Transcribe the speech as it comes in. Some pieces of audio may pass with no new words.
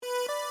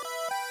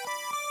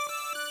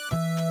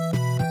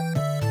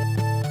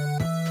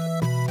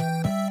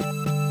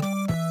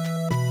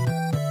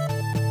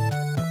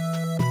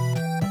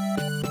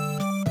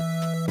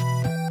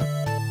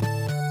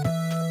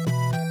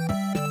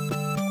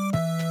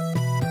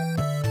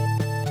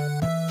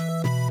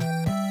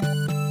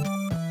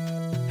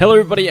Hello,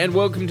 everybody, and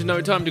welcome to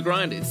No Time to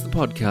Grind. It's the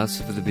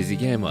podcast for the busy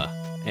gamer.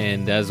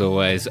 And as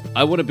always,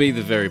 I want to be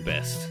the very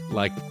best,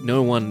 like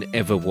no one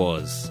ever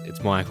was.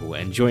 It's Michael,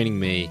 and joining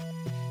me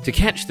to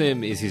catch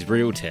them is his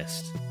real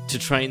test. To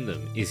train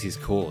them is his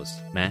cause.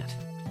 Matt.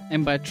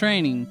 And by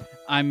training,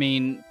 I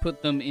mean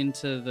put them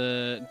into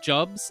the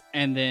jobs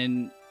and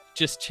then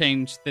just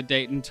change the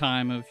date and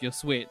time of your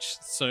Switch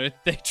so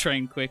they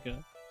train quicker.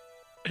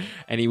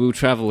 And he will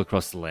travel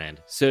across the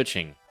land,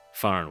 searching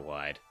far and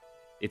wide.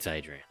 It's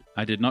Adrian.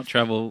 I did not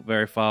travel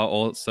very far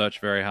or search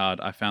very hard.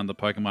 I found the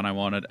Pokemon I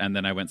wanted, and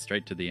then I went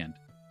straight to the end.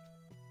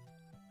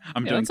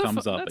 I'm doing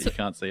thumbs up, but you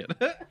can't see it.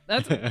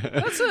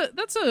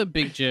 That's a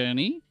big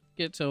journey.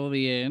 Get till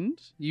the end.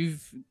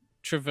 You've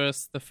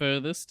traversed the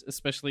furthest,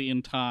 especially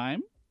in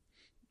time.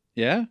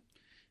 Yeah.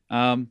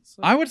 I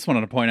just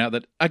wanted to point out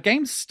that a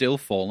game's still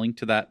falling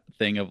to that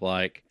thing of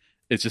like,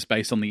 it's just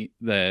based on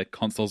the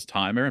console's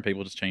timer and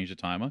people just change the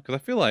timer. Because I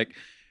feel like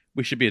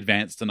we should be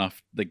advanced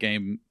enough that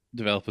game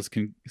developers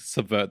can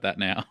subvert that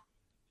now.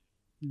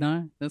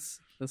 No, that's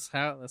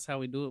how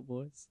we do it,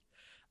 boys.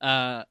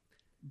 But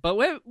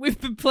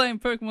we've been playing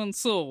Pokemon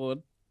Sword,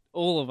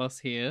 all of us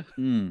here.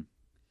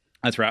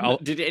 That's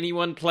right. Did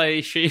anyone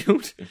play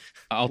Shield?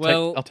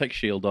 I'll take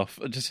Shield off.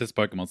 It just says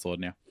Pokemon Sword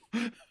now.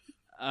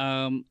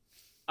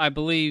 I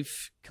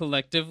believe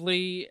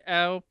collectively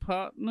our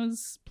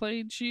partners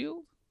played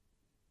Shield.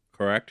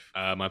 Correct.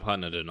 My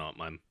partner did not.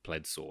 Mine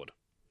played Sword.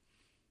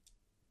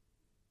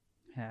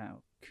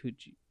 How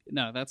could you?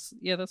 No, that's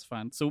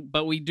fine. So,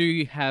 but we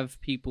do have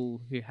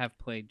people who have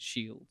played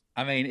Shield.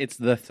 I mean, it's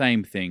the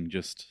same thing,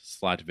 just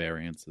slight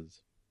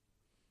variances.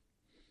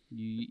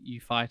 You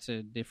fight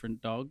a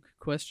different dog? ?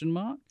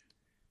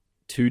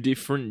 Two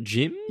different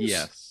gyms?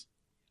 Yes.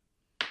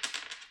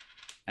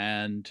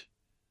 And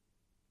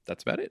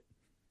that's about it.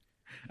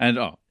 And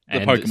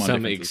Pokemon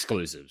some differences.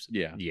 exclusives.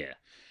 Yeah.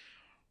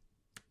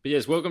 But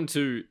yes, welcome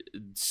to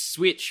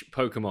Switch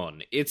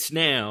Pokemon. It's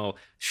now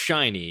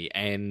shiny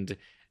and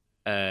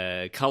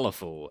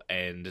colourful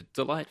and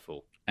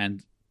delightful.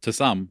 And to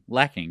some,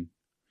 lacking.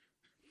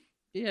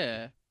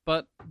 Yeah,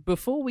 but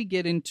before we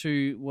get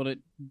into what it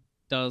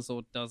does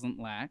or doesn't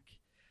lack,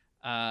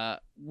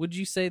 would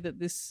you say that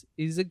this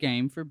is a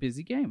game for a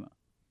busy gamer?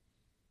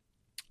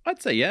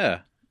 I'd say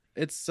yeah.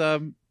 It's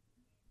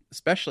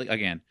especially,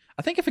 again,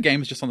 I think if a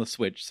game is just on the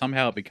Switch,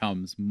 somehow it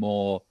becomes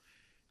more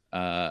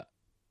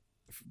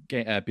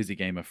busy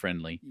gamer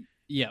friendly.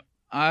 Yep.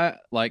 I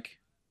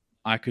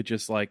could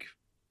just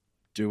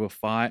do a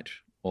fight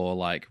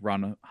or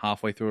run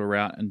halfway through a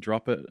route and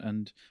drop it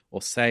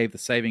or save. The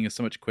saving is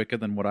so much quicker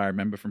than what I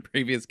remember from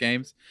previous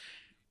games.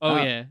 Oh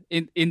yeah,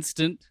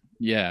 instant.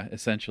 Yeah,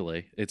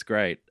 essentially, it's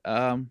great.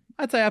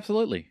 I'd say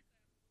absolutely.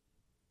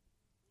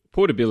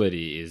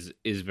 Portability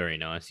is very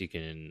nice. You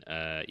can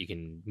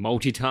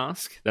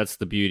multitask. That's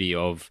the beauty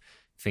of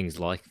things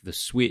like the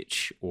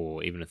Switch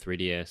or even a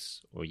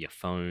 3DS or your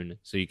phone.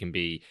 So you can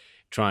be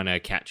trying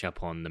to catch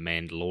up on The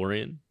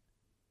Mandalorian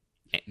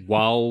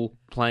while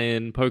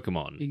playing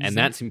Pokemon. Exactly. And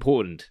that's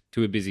important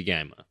to a busy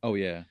gamer. Oh,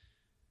 yeah.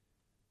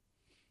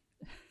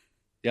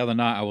 The other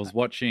night I was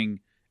watching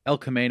El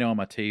Camino on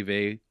my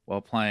TV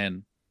while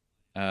playing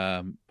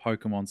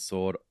Pokemon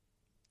Sword,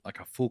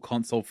 like a full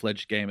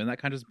console-fledged game, and that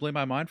kind of just blew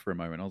my mind for a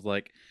moment. I was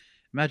like,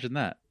 imagine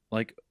that.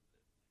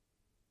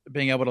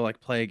 Being able to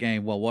play a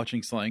game while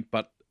watching something,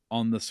 but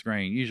on the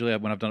screen. Usually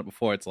when I've done it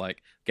before, it's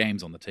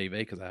games on the TV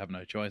because I have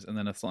no choice, and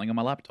then it's something on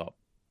my laptop.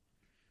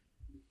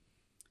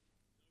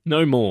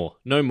 No more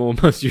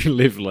must you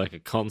live like a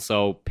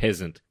console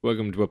peasant.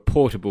 Welcome to a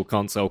portable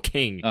console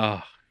king.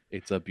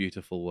 It's a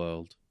beautiful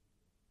world.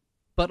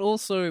 But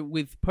also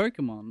with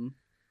Pokemon,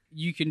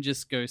 you can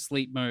just go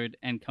sleep mode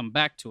and come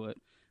back to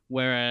it.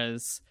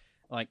 Whereas,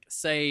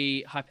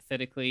 say,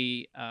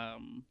 hypothetically,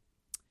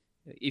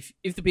 if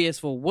the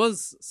PS4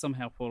 was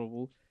somehow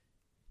portable,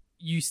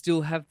 you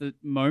still have the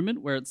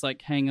moment where it's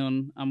hang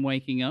on, I'm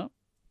waking up.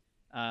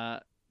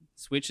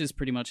 Switch is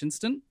pretty much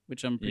instant,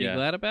 which I'm pretty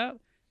glad about.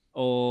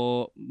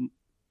 Or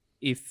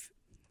if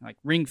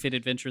Ring Fit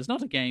Adventure is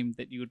not a game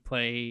that you would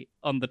play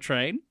on the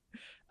train,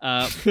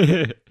 but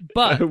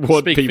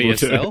what speak people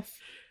for yourself.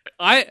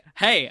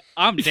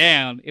 I'm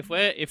down.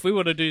 If we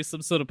want to do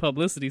some sort of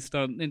publicity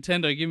stunt,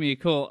 Nintendo, give me a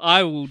call.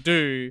 I will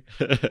do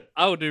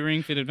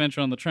Ring Fit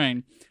Adventure on the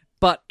train.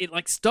 But it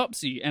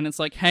stops you, and it's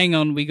hang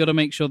on, we got to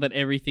make sure that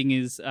everything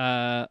is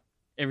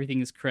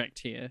correct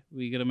here.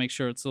 We got to make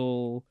sure it's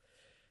all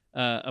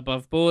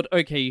above board.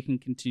 Okay, you can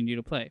continue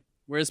to play.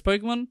 Whereas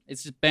Pokemon,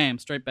 it's just bam,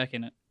 straight back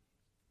in it.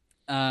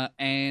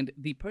 And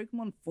the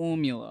Pokemon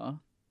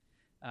formula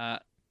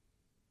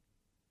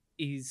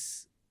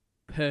is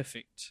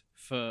perfect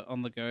for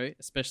on the go,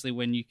 especially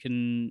when you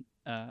can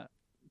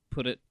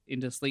put it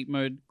into sleep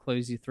mode,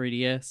 close your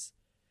 3DS.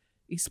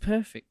 It's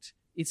perfect.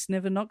 It's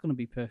never not going to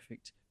be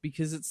perfect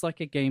because it's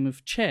like a game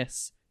of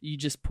chess. You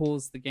just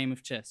pause the game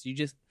of chess.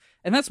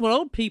 And that's what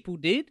old people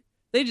did.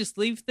 They just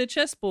leave their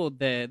chessboard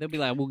there. They'll be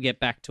like, we'll get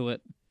back to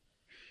it.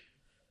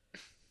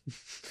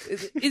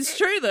 It's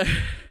true, though.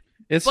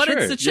 It's true. But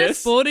it's a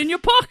chessboard in your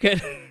pocket.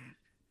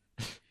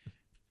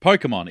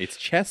 Pokemon, it's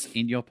chess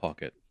in your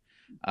pocket.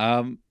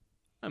 I mean,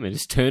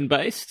 it's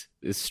turn-based.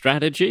 There's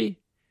strategy.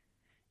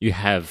 You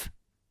have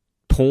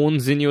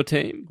pawns in your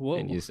team, Whoa.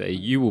 and you say,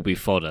 you will be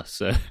fodder,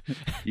 so...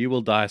 You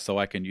will die so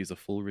I can use a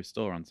full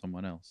restore on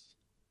someone else.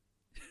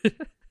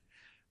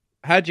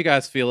 How'd you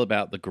guys feel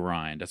about the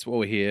grind? That's what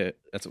we're here.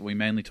 That's what we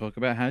mainly talk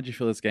about. How'd you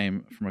feel this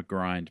game from a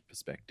grind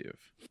perspective?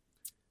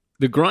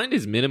 The grind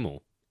is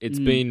minimal. It's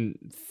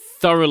been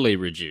thoroughly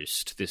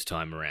reduced this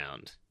time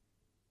around.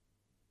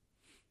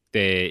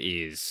 There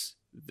is,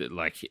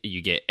 like,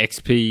 you get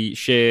XP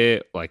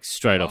share, like,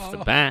 straight off the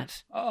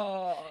bat.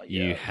 Oh,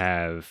 You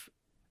have...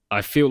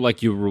 I feel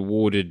like you're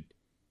rewarded...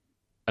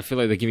 I feel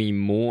like they're giving you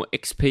more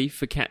XP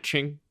for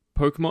catching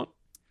Pokemon.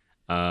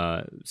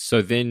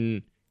 So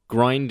then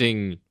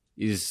grinding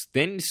is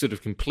then sort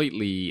of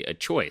completely a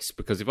choice,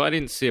 because if I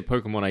didn't see a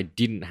Pokemon I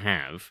didn't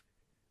have,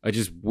 I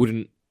just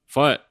wouldn't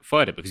fight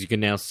it, because you can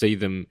now see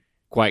them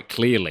quite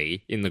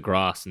clearly in the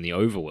grass in the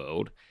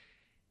overworld.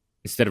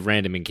 Instead of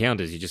random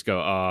encounters, you just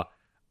go,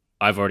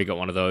 I've already got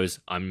one of those,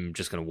 I'm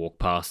just going to walk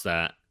past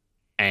that,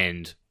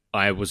 and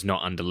I was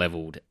not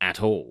underleveled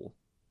at all.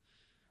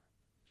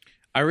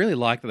 I really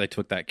like that they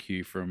took that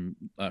cue from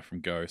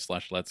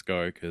Go/Let's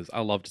Go, because I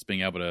love just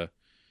being able to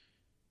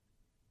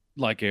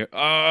like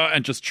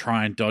and just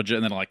try and dodge it,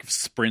 and then like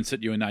sprints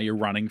at you, and now you're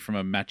running from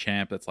a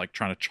Machamp that's like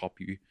trying to chop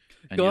you.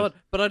 God,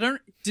 but I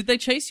don't... Did they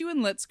chase you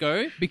in Let's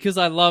Go? Because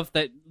I love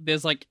that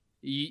there's like...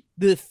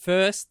 the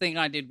first thing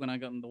I did when I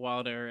got in the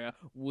wild area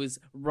was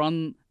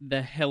run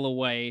the hell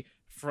away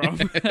from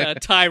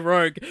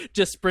Tyrogue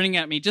just sprinting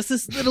at me. Just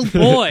this little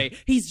boy.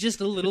 He's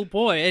just a little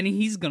boy, and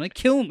he's gonna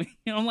kill me.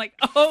 And I'm like,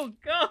 oh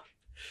God.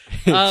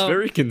 It's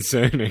very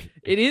concerning.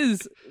 It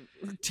is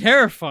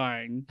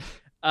terrifying.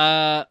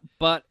 But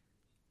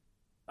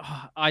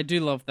I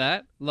do love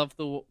that. Love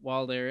the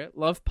wild area.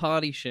 Love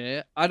party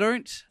share. I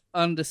don't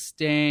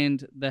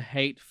understand the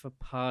hate for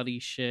party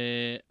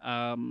share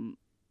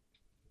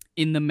in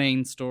the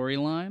main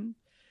storyline.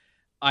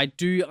 I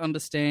do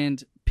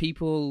understand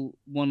people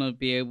want to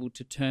be able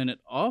to turn it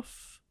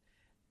off,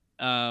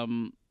 but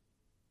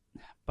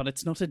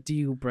it's not a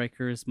deal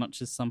breaker as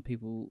much as some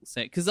people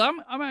say. Because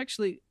I'm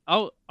actually...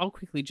 I'll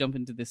quickly jump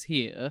into this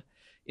here.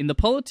 In the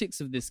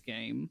politics of this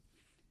game,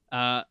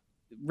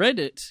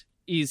 Reddit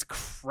is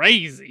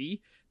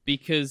crazy,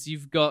 because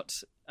you've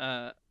got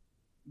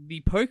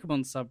the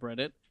Pokemon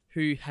subreddit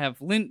who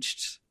have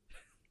lynched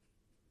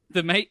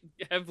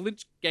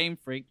Game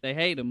Freak. They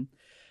hate him.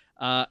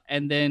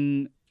 And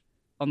then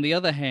on the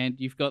other hand,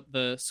 you've got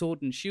the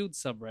Sword and Shield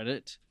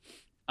subreddit,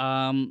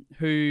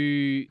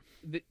 who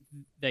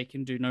they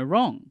can do no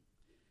wrong.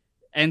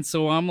 And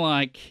so I'm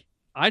like,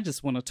 I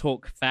just want to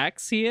talk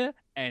facts here,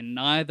 and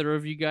neither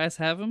of you guys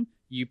have them.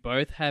 You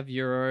both have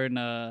your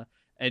own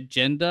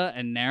agenda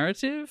and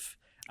narrative.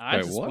 I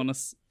Wait, just what? want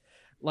to,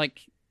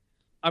 like,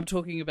 I'm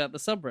talking about the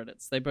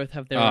subreddits. They both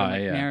have their own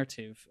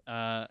narrative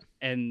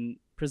and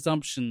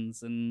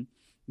presumptions, and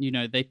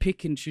they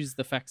pick and choose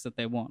the facts that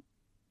they want.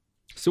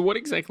 So what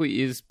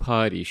exactly is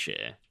party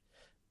share?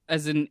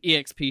 As an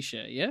EXP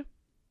share, yeah?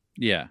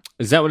 Yeah.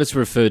 Is that what it's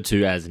referred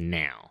to as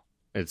now?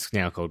 It's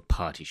now called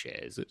party share,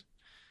 is it?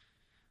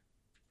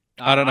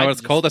 I don't know what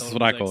it's just called. This is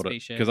called what I it called it,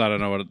 XP share. because I don't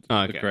know what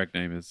Okay. the correct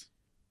name is.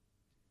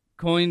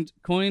 Coined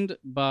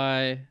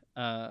by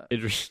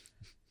Adrian.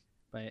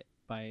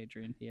 by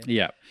Adrian here.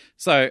 Yeah.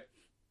 So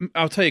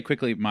I'll tell you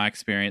quickly my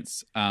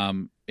experience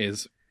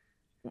is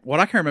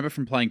what I can remember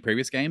from playing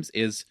previous games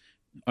is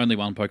only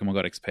one Pokemon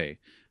got XP.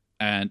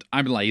 And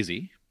I'm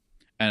lazy,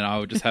 and I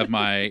would just have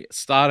my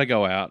starter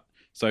go out.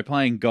 So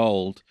playing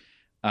Gold,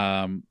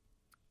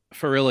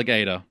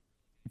 Feraligatr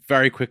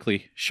very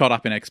quickly shot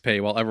up in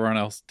XP while everyone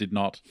else did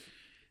not.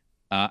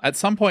 At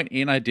some point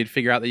I did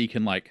figure out that you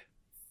can like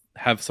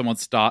have someone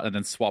start and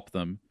then swap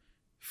them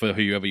for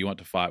whoever you want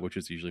to fight, which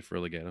is usually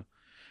Feraligatr.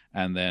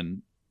 And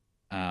then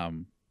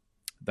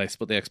they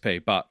split the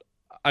XP. But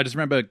I just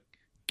remember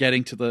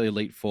getting to the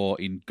Elite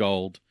Four in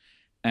Gold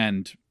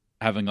and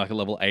having like a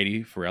level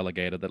 80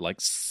 Feraligatr that like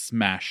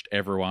smashed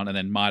everyone, and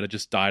then might have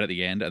just died at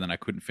the end, and then I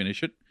couldn't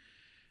finish it.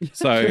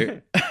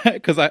 So,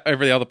 because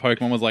every other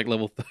Pokemon was like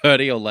level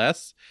 30 or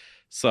less.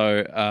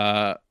 So,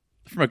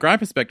 from a grind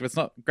perspective, it's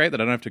not great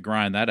that I don't have to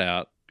grind that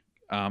out.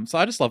 So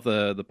I just love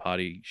the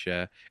party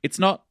share. It's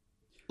not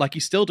like you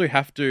still do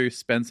have to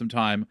spend some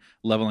time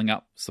leveling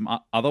up some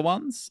other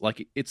ones.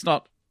 Like it's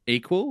not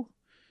equal,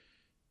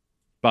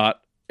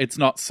 but it's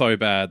not so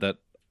bad that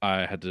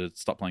I had to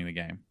stop playing the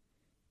game.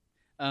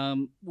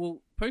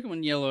 Well,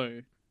 Pokemon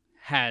Yellow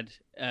had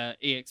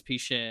EXP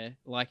share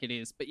like it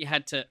is, but you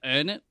had to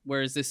earn it,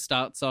 whereas this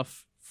starts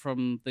off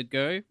from the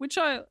go, which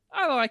I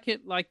like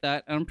it like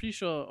that, and I'm pretty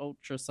sure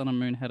Ultra Sun and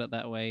Moon had it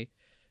that way.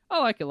 I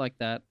like it like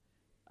that.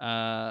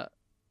 But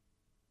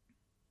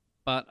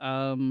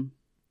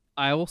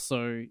I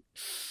also,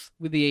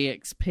 with the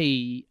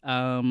EXP,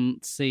 I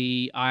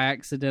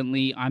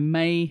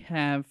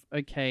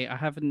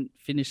haven't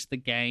finished the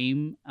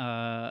game,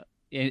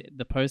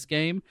 the post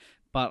game,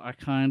 but I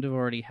kind of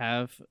already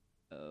have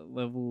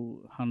level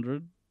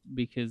 100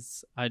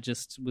 because I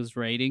just was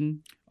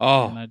raiding.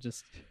 Oh, And I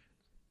just...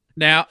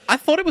 now I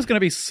thought it was going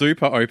to be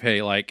super OP,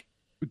 like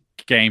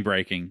game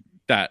breaking,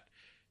 that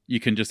you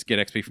can just get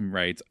XP from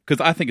raids,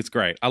 because I think it's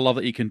great. I love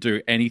that you can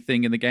do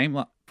anything in the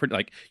game.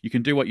 Like you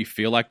can do what you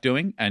feel like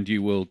doing, and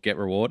you will get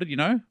rewarded. You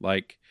know,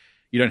 like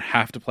you don't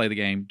have to play the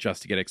game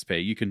just to get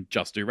XP. You can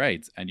just do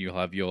raids, and you'll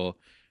have your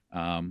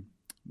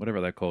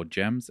whatever they're called,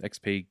 gems,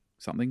 XP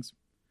somethings.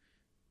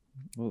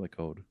 What are they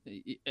called?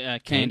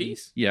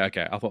 Candies? Yeah,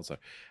 okay, I thought so.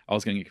 I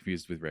was going to get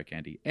confused with rare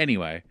candy.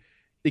 Anyway,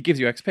 it gives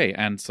you XP,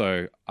 and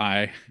so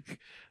I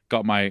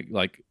got my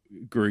like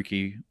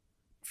Grookey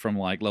from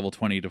like level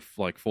 20 to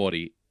like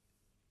 40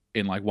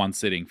 in like one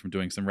sitting from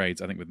doing some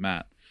raids, I think with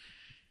Matt.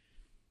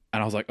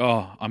 And I was like,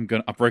 oh,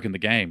 I've broken the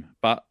game.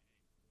 But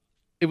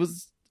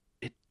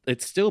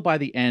it's still, by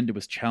the end, it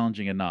was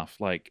challenging enough.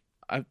 Like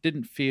I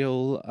didn't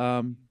feel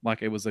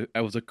like it was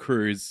a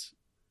cruise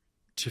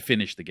to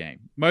finish the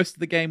game. Most of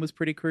the game was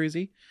pretty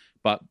cruisy,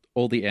 but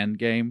all the end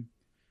game,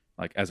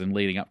 like as in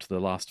leading up to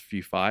the last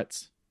few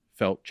fights,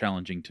 felt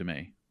challenging to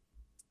me.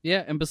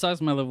 Yeah, and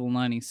besides my level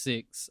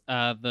 96,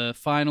 the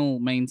final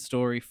main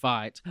story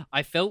fight,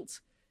 I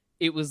felt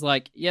it was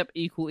like, yep,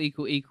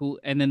 equal,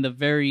 and then the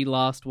very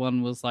last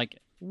one was like,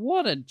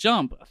 what a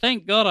jump.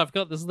 Thank God I've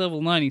got this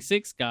level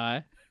 96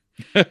 guy.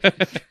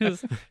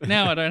 Because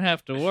now I don't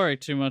have to worry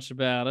too much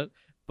about it,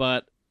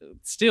 but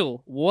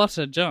still, what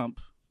a jump.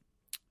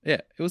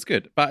 Yeah, it was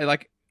good. But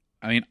like,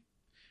 I mean,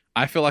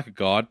 I feel like a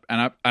god,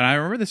 and I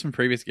remember this from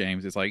previous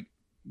games. It's like,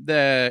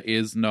 there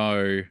is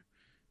no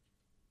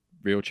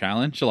real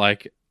challenge.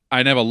 Like,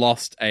 I never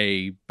lost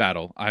a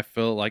battle. I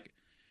feel like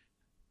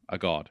a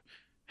god.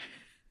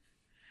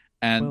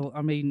 And well,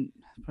 I mean,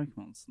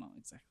 Pokemon's not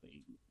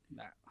exactly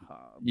that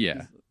hard.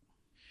 Yeah. Is it?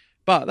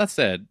 But that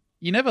said,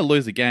 you never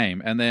lose a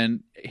game. And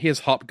then here's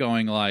Hop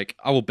going like,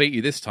 I will beat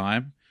you this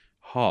time.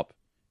 Hop,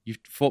 you've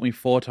fought me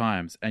 4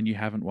 times and you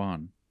haven't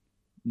won.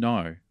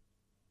 No.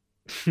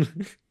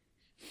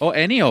 Or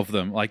any of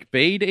them. Like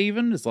Bede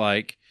even is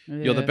like,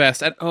 you're the Yeah.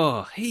 best. And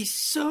Oh, he's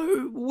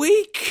so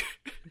weak.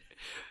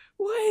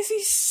 Why does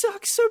he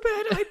suck so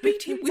bad? I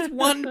beat him with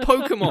one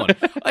Pokemon.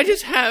 I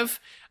just have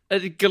a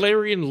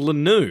Galarian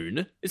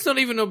Lanoon. It's not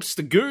even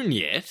Obstagoon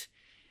yet.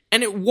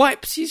 And it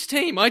wipes his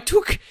team.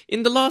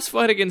 In the last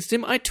fight against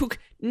him, I took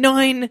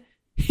 9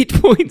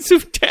 hit points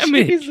of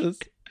damage. Jesus.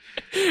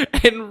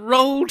 And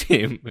rolled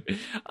him.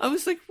 I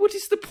was like, what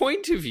is the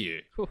point of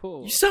you?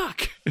 You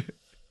suck.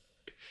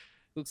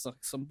 Looks like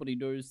somebody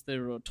knows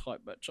there are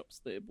type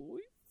matchups there, boy.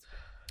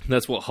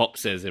 That's what Hop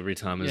says every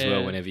time as Yeah.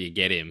 well, whenever you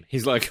get him.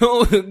 He's like,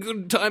 oh,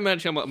 good time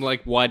match. I'm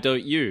like, why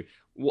don't you?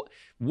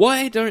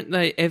 Why don't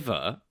they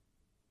ever...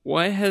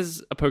 Why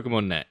has a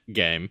Pokemon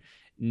game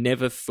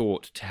never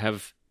thought to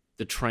have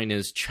the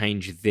trainers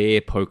change their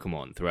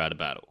Pokemon throughout a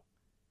battle?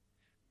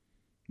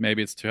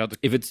 Maybe it's too hard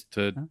If it's...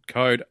 to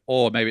code,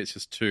 or maybe it's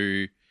just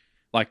too...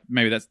 Like,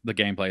 maybe that's the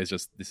gameplay is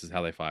just, this is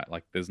how they fight.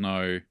 Like, there's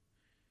no...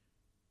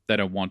 They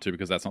don't want to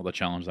because that's not the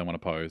challenge they want to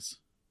pose.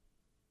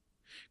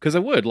 Because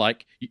it would,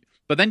 like...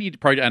 But then you'd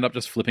probably end up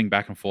just flipping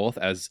back and forth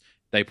as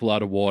they pull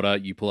out a water,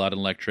 you pull out an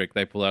electric,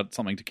 they pull out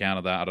something to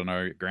counter that. I don't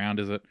know, ground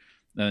is it?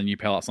 And then you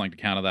pull out something to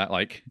counter that.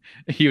 Like,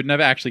 you would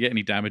never actually get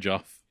any damage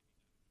off.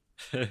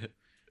 But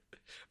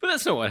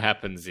that's not what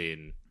happens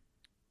in...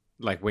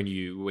 Like, when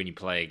you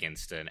play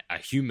against a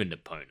human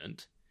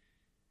opponent,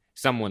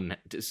 someone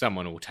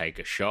will take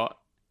a shot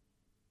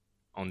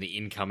on the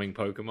incoming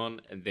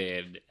Pokemon, and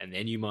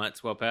then you might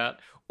swap out.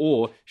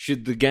 Or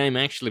should the game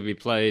actually be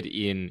played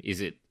in...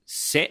 Is it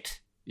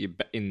set?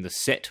 In the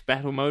set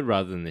battle mode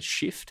rather than the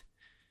shift?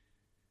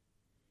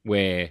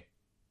 Where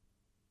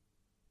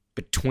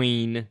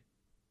between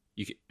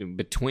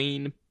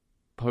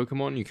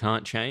Pokemon you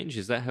can't change?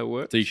 Is that how it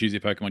works? So you choose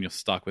your Pokemon, you're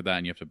stuck with that,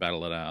 and you have to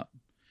battle it out.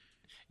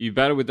 You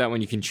battle with that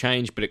one, you can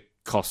change, but it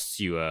costs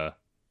you a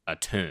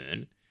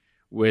turn.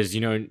 Whereas,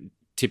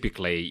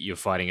 typically you're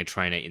fighting a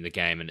trainer in the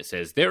game and it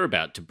says they're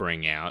about to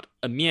bring out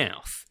a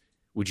Meowth.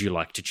 Would you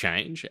like to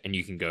change? And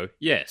you can go,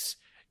 yes.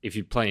 If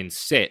you play in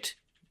set,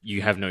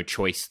 you have no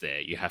choice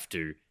there. You have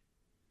to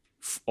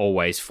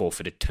always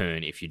forfeit a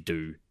turn if you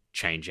do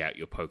change out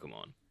your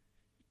Pokemon.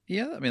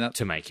 Yeah, I mean, that's...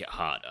 To make it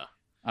harder.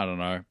 I don't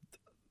know.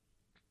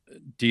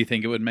 Do you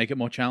think it would make it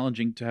more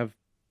challenging to have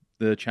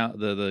the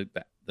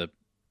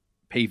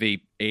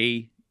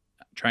PvE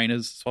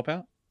trainers swap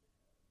out?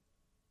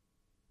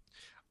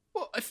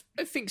 Well,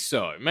 I think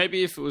so.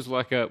 Maybe if it was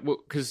like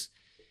because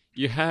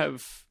you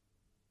have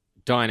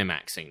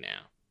Dynamaxing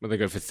now, where they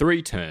go for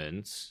 3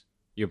 turns,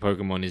 your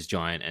Pokemon is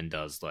giant and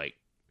does like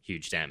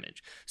huge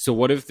damage. So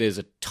what if there's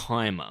a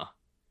timer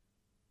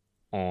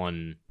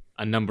on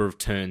a number of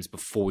turns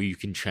before you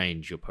can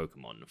change your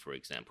Pokemon, for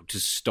example, to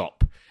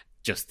stop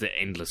just the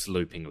endless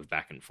looping of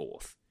back and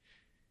forth?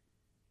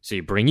 So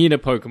you bring in a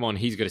Pokemon,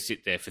 he's got to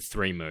sit there for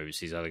 3 moves.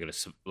 He's either got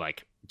to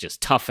like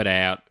just tough it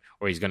out,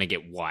 or he's going to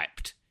get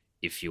wiped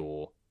if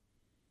you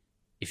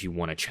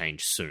want to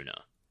change sooner.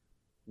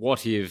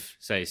 What if,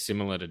 say,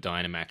 similar to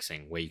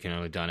Dynamaxing, where you can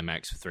only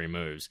Dynamax for 3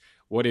 moves,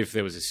 what if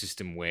there was a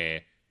system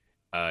where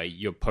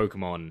your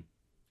Pokemon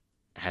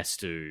has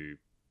to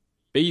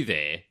be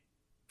there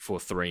for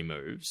 3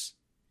 moves,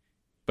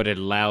 but it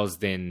allows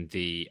then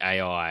the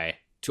AI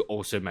to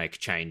also make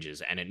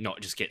changes and it not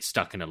just get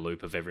stuck in a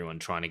loop of everyone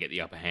trying to get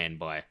the upper hand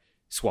by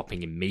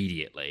swapping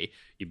immediately.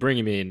 You bring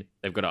them in,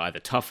 they've got to either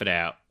tough it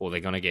out or they're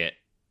going to get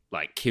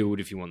like killed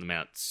if you want them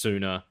out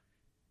sooner.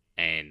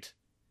 And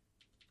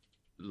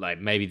like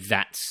maybe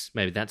that's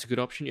a good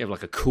option. You have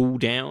like a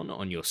cooldown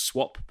on your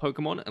swap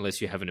Pokemon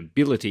unless you have an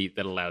ability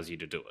that allows you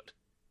to do it,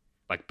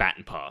 like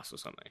Baton Pass or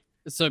something.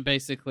 So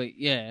basically,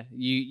 yeah,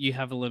 you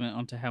have a limit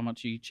onto how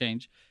much you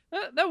change.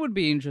 That would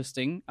be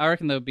interesting. I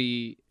reckon that would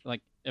be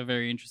like a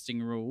very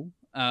interesting rule.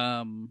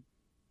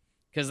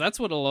 Because that's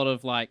what a lot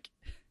of like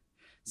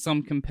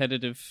some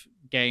competitive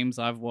games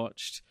I've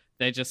watched,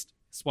 they just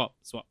swap,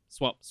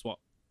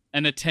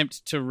 and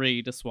attempt to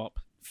read a swap,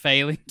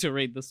 failing to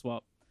read the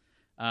swap.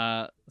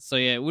 So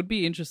yeah, it would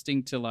be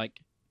interesting to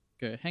like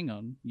go, hang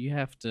on, you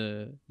have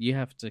to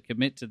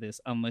commit to this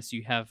unless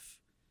you have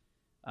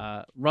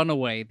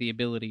Runaway, the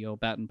ability, or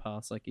Baton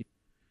Pass.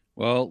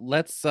 Well,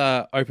 let's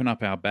open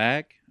up our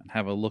bag and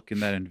have a look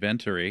in that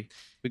inventory.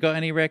 We got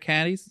any rare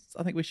candies?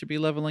 I think we should be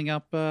leveling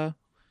up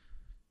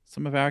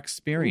some of our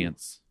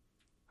experience. Ooh.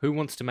 Who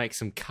wants to make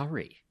some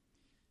curry?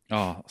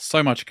 Oh,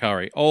 so much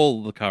curry.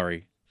 All the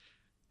curry.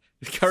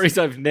 Curries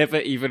I've never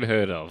even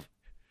heard of.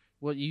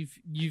 What,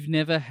 you've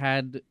never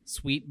had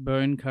sweet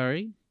bone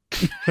curry?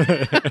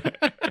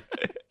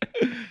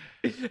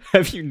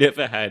 Have you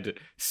never had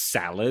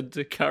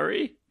salad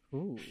curry?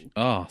 Ooh.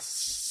 Oh,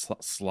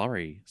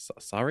 slurry.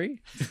 Sorry?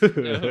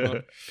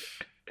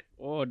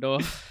 Oh, no.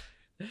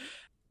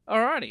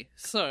 Alrighty,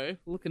 so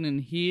looking in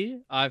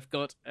here, I've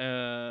got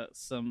a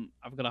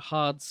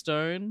hard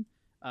stone.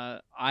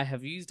 I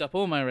have used up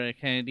all my rare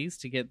candies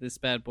to get this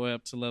bad boy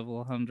up to level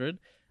 100.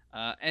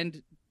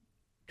 And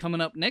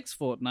coming up next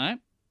fortnight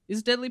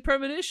is Deadly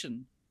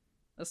Premonition.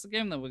 That's the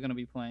game that we're going to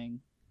be playing.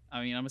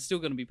 I mean, I'm still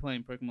going to be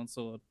playing Pokemon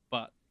Sword,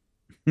 but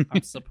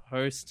I'm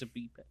supposed to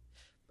be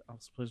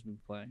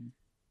playing.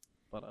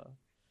 But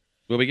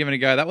we'll be giving it a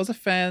go. That was a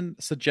fan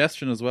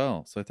suggestion as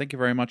well. So thank you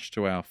very much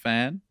to our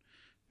fan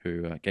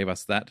who gave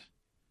us that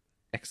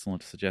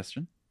excellent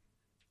suggestion.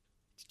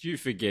 Did you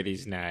forget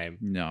his name?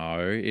 No,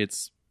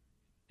 it's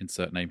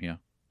insert name here.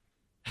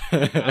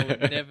 I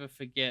would never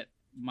forget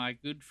my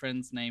good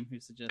friend's name who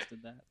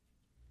suggested that.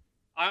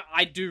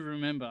 I do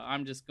remember.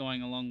 I'm just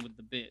going along with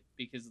the bit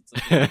because it's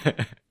a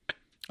bit.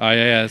 Oh,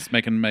 yeah, it's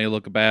making me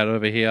look bad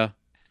over here.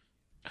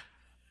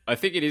 I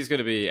think it is going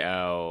to be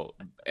our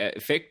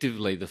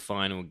effectively the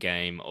final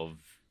game of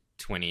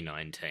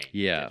 2019.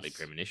 Yes. Deadly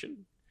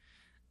Premonition.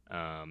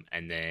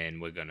 And then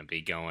we're going to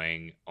be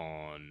going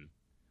on.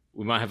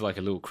 We might have like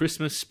a little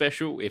Christmas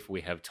special if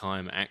we have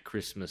time at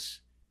Christmas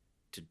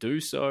to do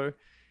so.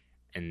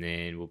 And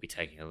then we'll be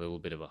taking a little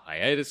bit of a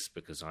hiatus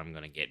because I'm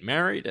going to get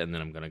married and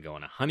then I'm going to go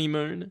on a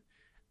honeymoon.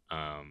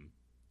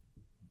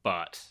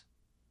 But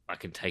I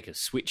can take a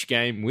Switch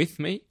game with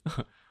me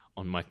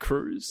on my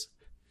cruise.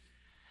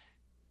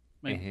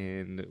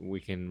 And we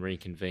can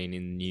reconvene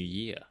in the new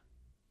year.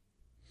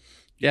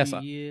 Yes.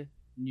 New year,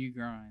 new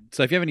grind.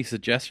 So if you have any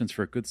suggestions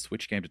for a good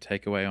Switch game to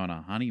take away on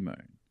a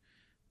honeymoon,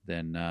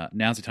 then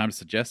now's the time to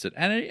suggest it.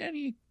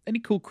 And any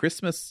cool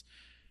Christmas,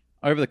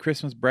 over the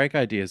Christmas break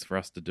ideas for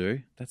us to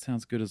do, that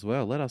sounds good as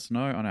well. Let us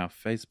know on our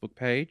Facebook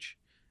page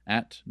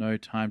at No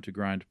Time to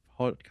Grind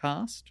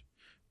Podcast,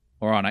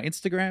 or on our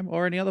Instagram,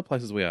 or any other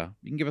places we are.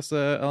 You can give us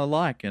a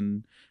like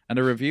and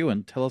a review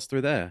and tell us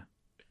through there.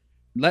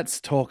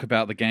 Let's talk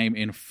about the game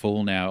in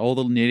full now, all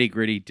the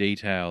nitty-gritty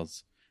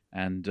details.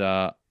 And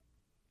I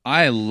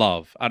don't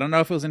know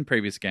if it was in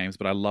previous games,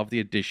 but I love the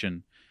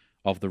addition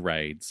of the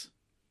raids.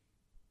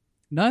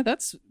 No,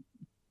 that's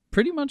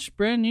pretty much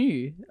brand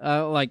new.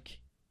 I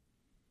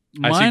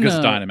assume because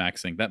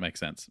Dynamaxing, that makes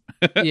sense.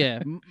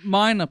 Yeah,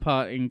 minor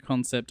part in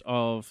concept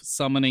of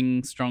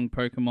summoning strong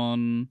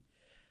Pokemon,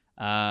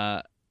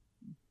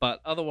 but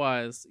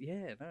otherwise,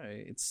 yeah, no,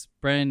 it's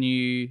brand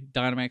new.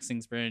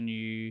 Dynamaxing's brand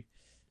new,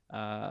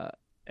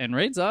 and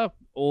raids are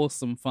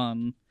awesome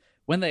fun.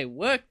 When they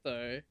work,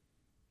 though,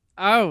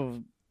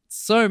 I'm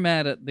so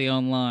mad at the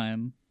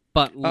online,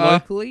 but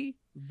locally,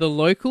 the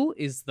local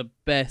is the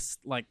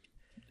best,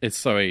 it's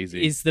so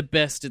easy. Is the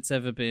best it's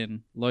ever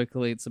been.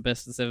 Locally, it's the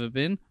best it's ever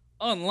been.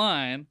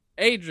 Online,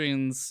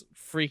 Adrian's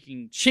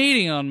freaking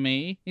cheating on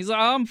me. He's like,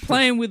 I'm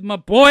playing with my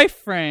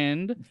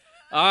boyfriend.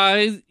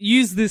 I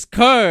use this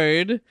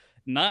code.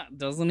 Nah,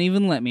 doesn't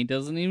even let me.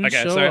 Doesn't even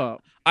show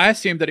up. I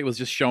assumed that it was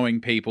just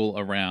showing people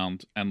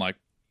around and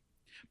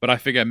but I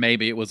figure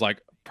maybe it was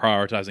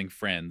prioritizing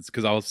friends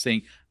because I was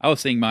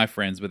seeing my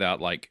friends without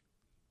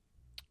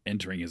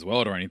entering his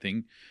world or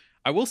anything.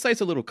 I will say it's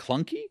a little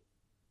clunky,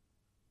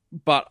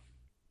 but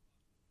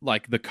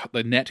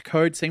the net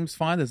code seems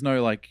fine. There's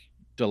no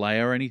delay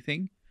or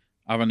anything.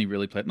 I've only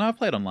really played. No, I've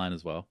played online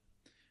as well,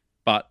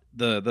 but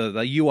the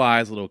UI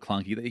is a little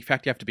clunky. The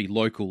fact you have to be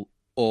local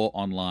or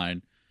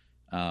online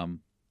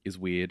is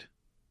weird.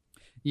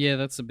 Yeah,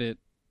 that's a bit.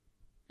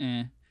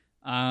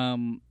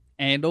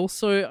 And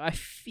also, I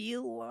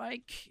feel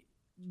like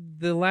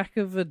the lack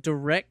of a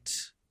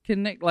direct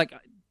connect, like,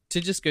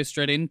 to just go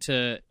straight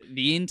into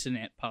the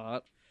internet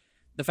part,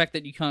 the fact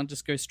that you can't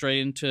just go straight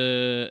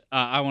into,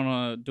 I want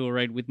to do a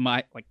raid with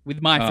my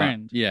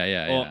friend.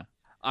 Yeah. Or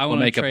I want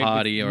to make a trade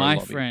party with or a my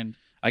lobby. friend.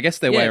 I guess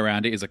their way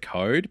around it is a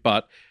code,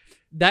 but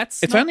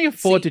It's only a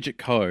 4-digit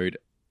code.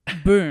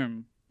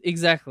 Boom.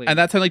 Exactly. And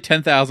that's only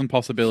 10,000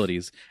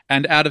 possibilities.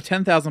 And out of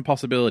 10,000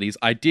 possibilities,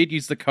 I did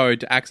use the code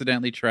to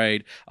accidentally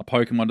trade a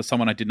Pokemon to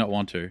someone I did not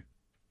want to.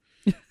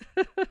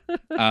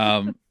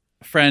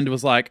 Friend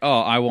was like,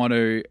 I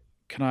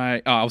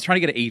was trying to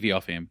get an Eevee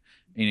off him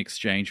in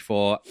exchange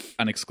for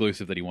an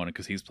exclusive that he wanted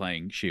because he's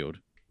playing Shield.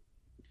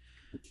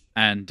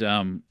 And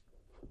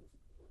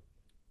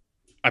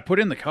I put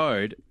in the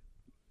code,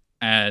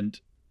 and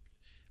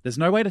there's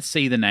no way to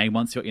see the name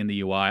once you're in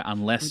the UI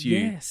unless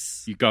you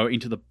go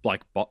into the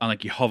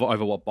you hover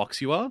over what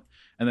box you are,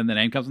 and then the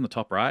name comes on the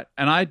top right.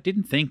 And I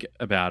didn't think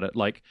about it.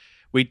 Like,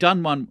 we'd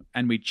done one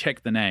and we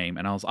checked the name,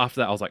 and after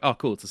that I was like, oh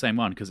cool, it's the same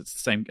one because it's the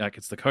same, like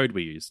it's the code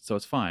we used, so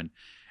it's fine.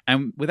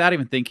 And without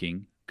even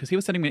thinking, because he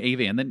was sending me an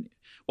EV, and then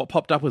what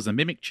popped up was a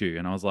Mimikyu,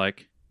 and I was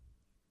like,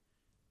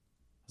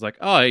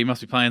 oh, you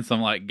must be playing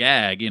some like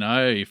gag,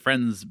 your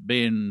friend's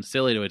being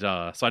silly to it.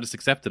 So I just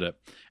accepted it.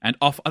 And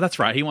that's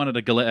right, he wanted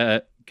a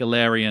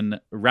Galarian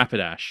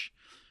Rapidash,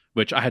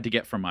 which I had to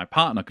get from my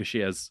partner because she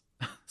has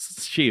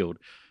Shield.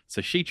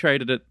 So she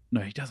traded it.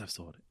 No, he does have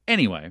Sword.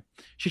 Anyway,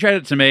 she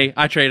traded it to me.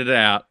 I traded it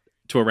out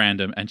to a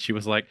random, and she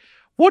was like,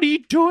 what are you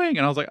doing?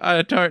 And I was like,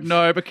 I don't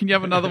know, but can you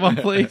have another one,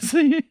 please?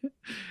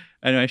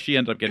 Anyway, she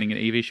ended up getting an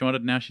Eevee she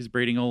wanted. Now she's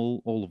breeding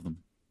all of them.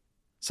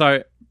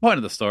 So, point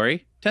of the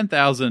story,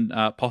 10,000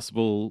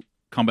 possible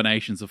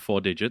combinations of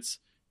 4 digits.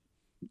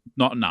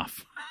 Not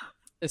enough.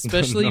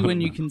 Especially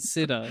when you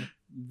consider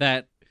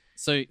that,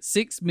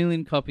 6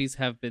 million copies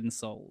have been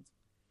sold.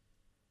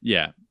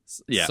 Yeah.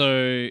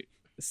 So,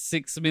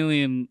 6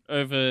 million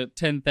over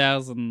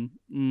 10,000.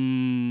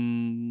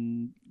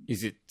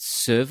 Is it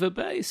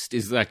server-based?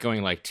 Is that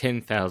going like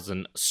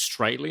 10,000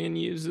 Australian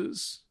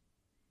users?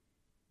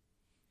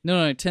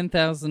 No,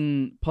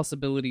 10,000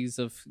 possibilities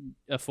of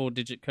a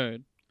 4-digit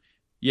code.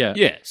 Yeah.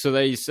 Yeah, so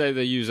they say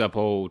they use up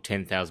all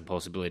 10,000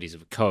 possibilities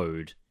of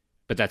code,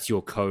 but that's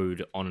your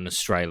code on an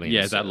Australian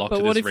Yeah, server. that locked But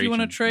to what this if you want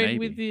to region? trade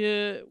Maybe. with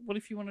the? What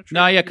if you want to trade?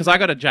 No, yeah, with because the- I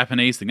got a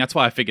Japanese thing. That's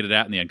why I figured it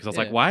out in the end, because I was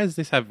like, Yeah. why does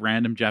this have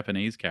random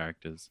Japanese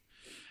characters?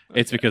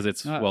 It's because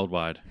it's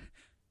worldwide.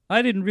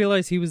 I didn't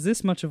realize he was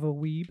this much of a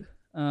weeb.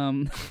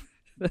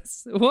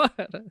 That's what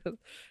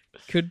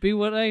could be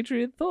what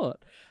Adrian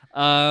thought.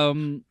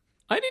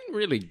 I didn't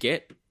really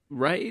get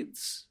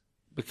raids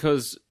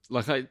because,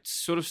 like, I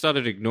sort of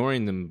started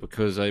ignoring them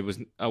because I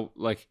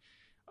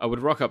would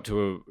rock up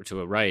to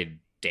a raid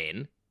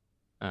den,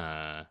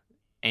 and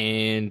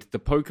the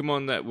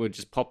Pokemon that were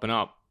just popping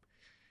up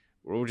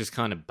were all just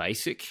kind of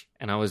basic,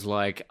 and I was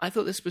like, I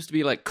thought there's supposed to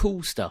be like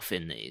cool stuff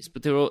in these,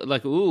 but they're all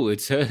like, ooh,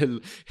 it's a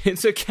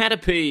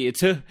Caterpie,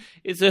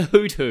 it's a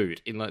Hoot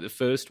Hoot in like the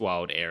first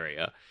wild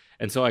area,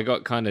 and so I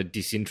got kind of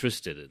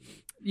disinterested in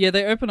them. Yeah,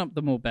 they open up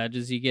the more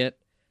badges you get.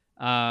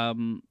 So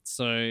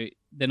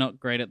they're not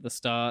great at the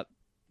start.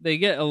 They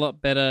get a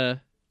lot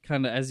better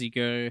kind of as you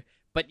go,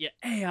 but your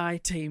AI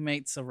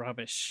teammates are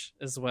rubbish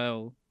as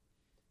well.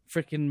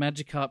 Freaking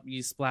Magikarp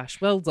use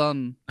Splash. Well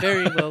done.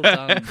 Very well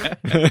done.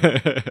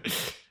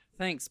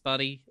 Thanks,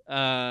 buddy.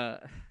 But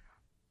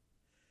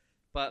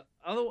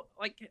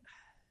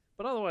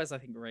otherwise I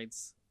think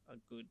raids are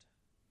good.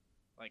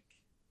 Like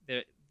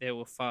they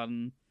were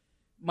fun.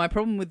 My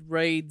problem with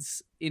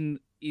raids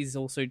is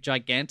also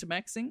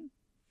Gigantamaxing.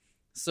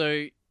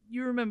 So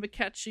you remember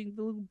catching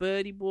the little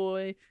birdie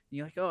boy, and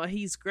you're like, oh,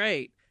 he's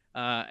great.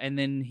 And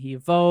then he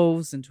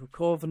evolves into a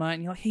Corviknight,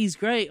 and you're like, he's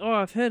great. Oh,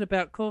 I've heard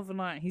about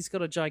Corviknight. He's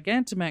got a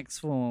Gigantamax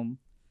form.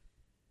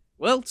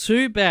 Well,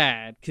 too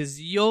bad,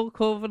 because your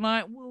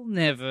Corviknight will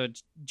never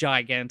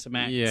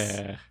Gigantamax.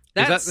 Yeah,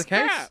 That's Is that the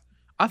case? crap.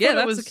 I thought Yeah, it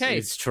that's was the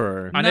case. it's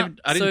true. I No, didn't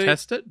so-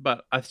 test it,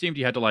 but I assumed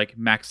you had to like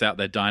max out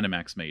their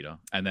Dynamax meter,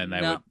 and then they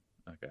No.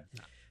 would. Okay.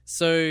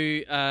 So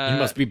You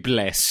must be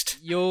blessed.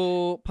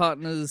 your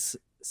partner's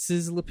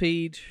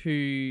Sizzlipede,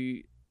 who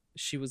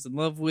she was in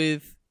love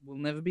with, will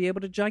never be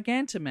able to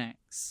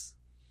Gigantamax.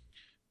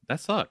 That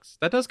sucks.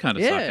 That does kind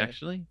of suck, Yeah.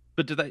 actually.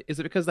 But is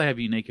it because they have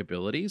unique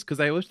abilities? Because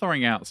they were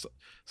throwing out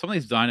some of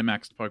these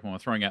Dynamax Pokemon were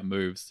throwing out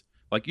moves.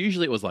 Like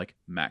usually it was like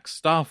Max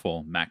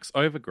Starfall, Max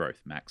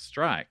Overgrowth, Max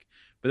Strike.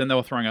 But then they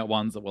were throwing out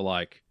ones that were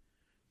like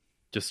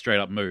just straight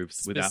up moves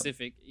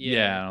Specific, without.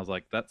 Yeah, and I was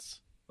like,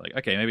 that's like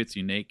okay, maybe it's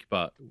unique,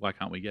 but why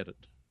can't we get it?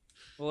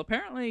 Well,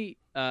 apparently,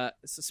 so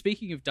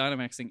speaking of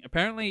Dynamaxing,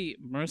 apparently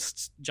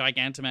most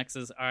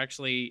Gigantamaxes are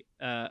actually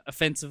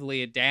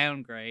offensively a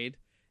downgrade,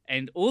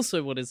 and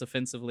also what is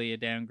offensively a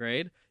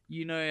downgrade,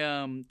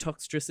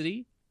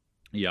 Toxtricity,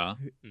 Yeah,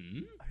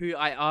 who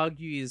I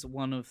argue is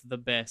one of the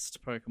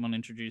best Pokemon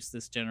introduced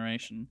this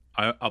generation.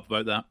 I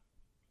upvote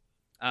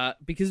that.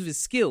 Because of his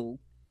skill,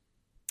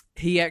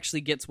 he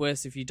actually gets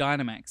worse if you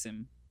Dynamax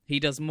him. He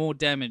does more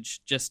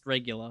damage just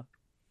regular.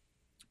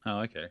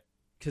 Oh, okay.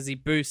 Because he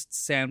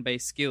boosts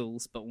sound-based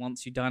skills, but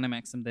once you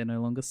Dynamax them, they're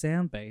no longer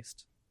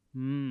sound-based.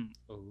 Ooh,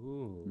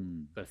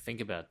 but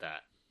think about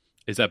that.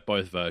 Is that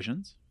both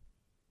versions?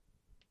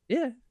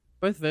 Yeah,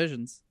 both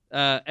versions.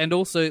 And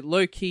also,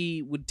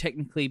 low-key would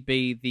technically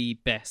be the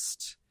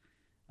best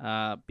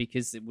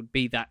because it would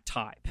be that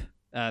type.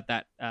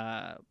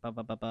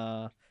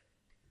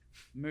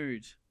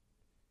 Mood.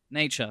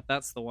 Nature,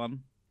 that's the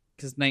one.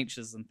 Because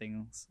natures and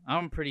things.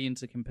 I'm pretty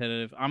into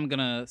competitive. I'm going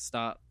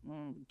to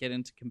get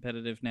into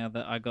competitive now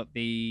that I got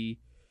the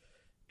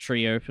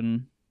tree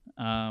open.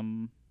 I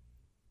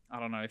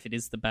don't know if it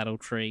is the battle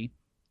tree.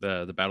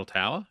 The battle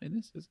tower in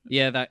this, isn't it?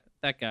 Yeah,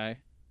 that guy.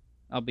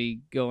 I'll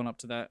be going up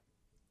to that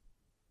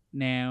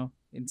now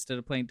instead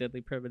of playing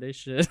Deadly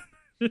Premonition.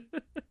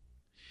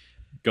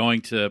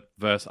 Going to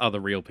verse other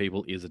real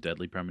people is a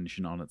Deadly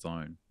Premonition on its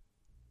own.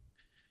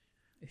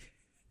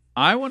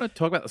 I want to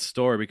talk about the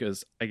story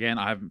because, again,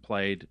 I haven't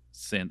played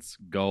since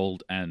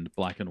Gold and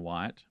Black and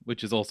White,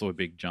 which is also a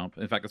big jump.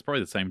 In fact, it's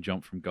probably the same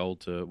jump from Gold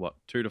to,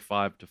 2 to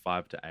 5 to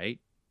 5 to 8.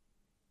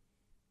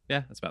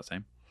 Yeah, that's about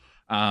the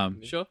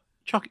same. Sure.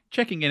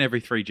 Checking in every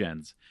 3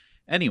 gens.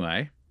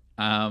 Anyway,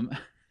 I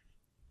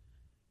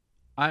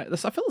felt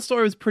the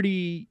story was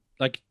pretty,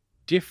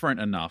 different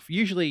enough.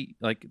 Usually,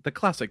 the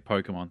classic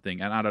Pokemon thing,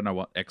 and I don't know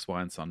what X,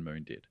 Y, and Sun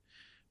Moon did.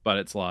 But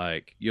it's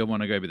you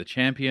want to go be the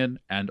champion,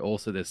 and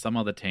also there's some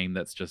other team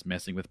that's just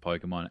messing with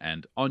Pokemon,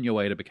 and on your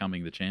way to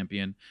becoming the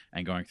champion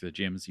and going through the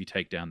gyms, you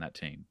take down that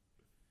team.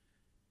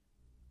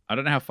 I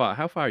don't know how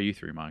far are you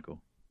through, Michael?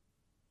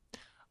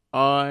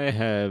 I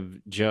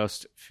have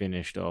just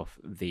finished off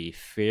the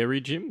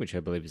Fairy Gym, which I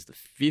believe is the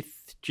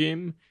 5th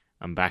gym.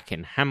 I'm back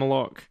in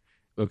Hammerlock.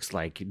 Looks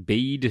like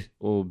Bede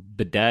or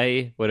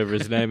Bidet, whatever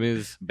his name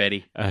is,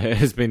 Betty,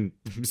 has been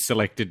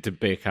selected to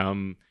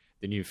become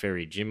the new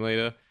Fairy Gym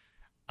leader.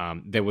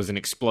 There was an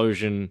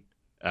explosion.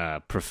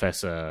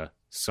 Professor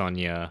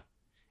Sonia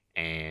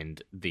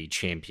and the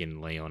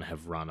champion Leon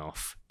have run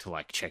off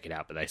to check it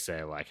out, but they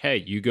say "Hey,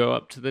 you go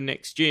up to the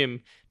next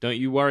gym. Don't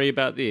you worry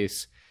about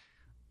this."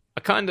 I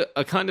kind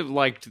of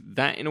liked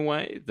that in a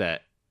way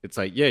that it's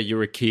yeah,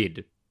 you're a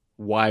kid.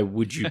 Why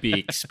would you be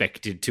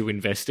expected to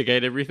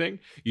investigate everything?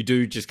 You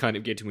do just kind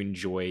of get to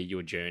enjoy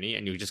your journey,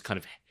 and you're just kind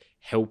of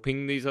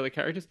helping these other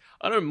characters.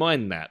 I don't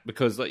mind that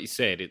because, like you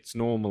said, it's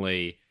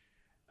normally.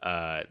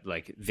 There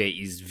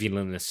is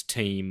villainous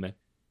team,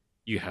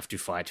 you have to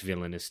fight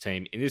villainous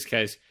team. In this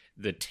case,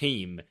 the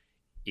team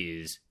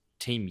is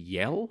Team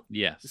Yell.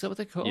 Yes, is that what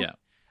they're called?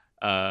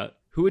 Yeah.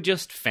 Who are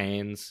just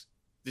fans.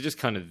 They're just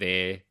kind of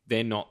there.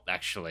 They're not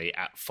actually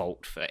at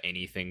fault for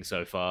anything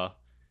so far,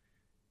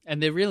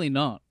 and they're really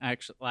not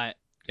actually.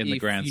 In the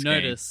grand scheme,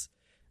 notice.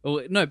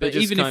 Well, no, but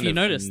even if you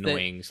notice,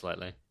 annoying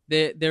slightly.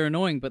 They're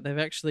annoying, but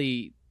they're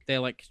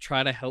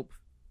try to help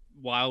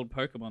wild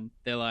Pokemon.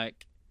 They're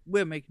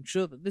we're making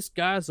sure that this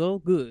guy's all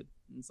good.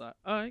 And it's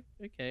oh,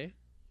 okay.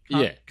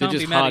 They're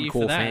just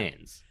hardcore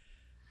fans.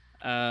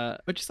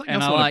 But just something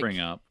else I want to bring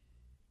up.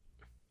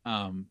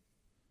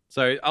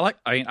 So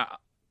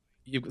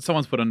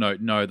someone's put a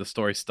note. No, the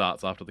story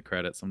starts after the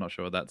credits. I'm not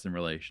sure what that's in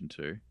relation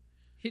to.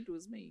 It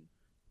was me.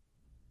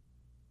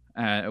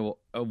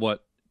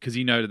 What? Because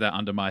you noted that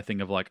under my thing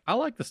of I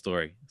like the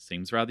story.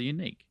 Seems rather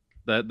unique.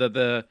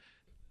 The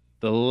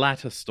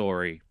latter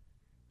story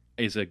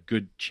is a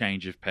good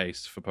change of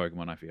pace for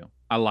Pokemon, I feel.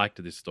 I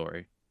liked this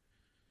story.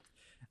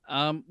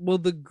 Well,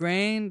 the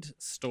grand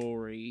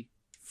story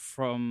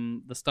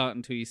from the start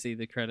until you see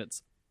the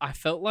credits, I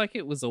felt like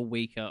it was a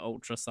weaker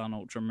Ultra Sun,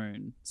 Ultra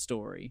Moon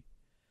story.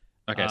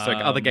 Okay, so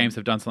other games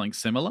have done something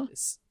similar?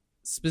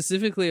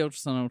 Specifically Ultra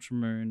Sun, Ultra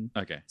Moon.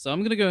 Okay. So I'm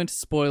going to go into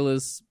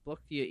spoilers.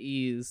 Block your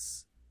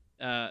ears.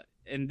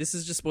 And this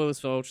is just spoilers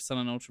for Ultra Sun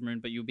and Ultra Moon,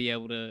 but you'll be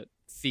able to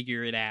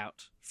figure it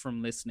out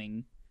from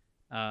listening.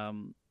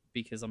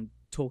 Because I'm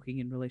talking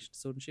in relation to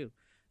Sword and Shield.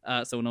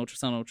 So in Ultra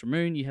Sun, Ultra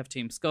Moon, you have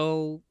Team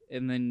Skull,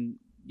 and then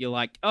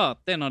you're oh,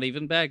 they're not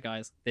even bad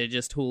guys. They're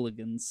just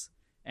hooligans,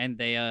 and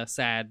they are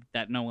sad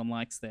that no one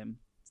likes them.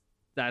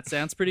 That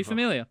sounds pretty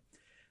familiar.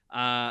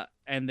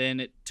 And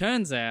then it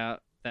turns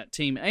out that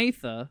Team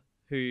Aether,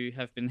 who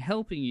have been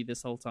helping you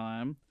this whole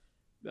time,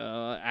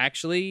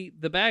 actually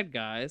the bad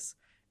guys.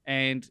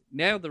 And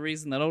now the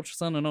reason that Ultra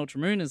Sun and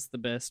Ultra Moon is the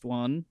best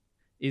one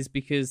is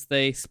because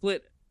they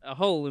split a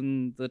hole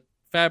in the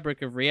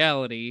fabric of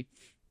reality,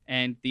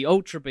 and the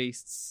Ultra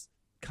Beasts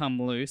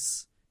come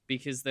loose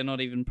because they're not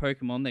even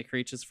Pokemon, they're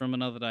creatures from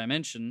another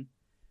dimension.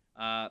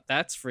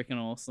 That's freaking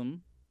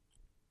awesome.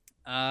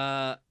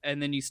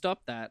 And then you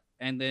stop that,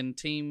 and then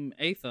Team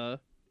Aether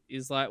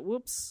is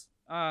whoops,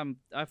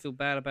 I feel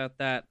bad about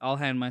that, I'll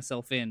hand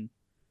myself in.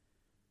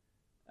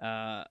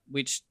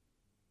 Which,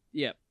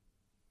 yeah.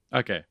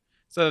 Okay,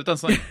 so they've done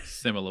something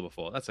similar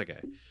before, that's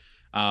okay.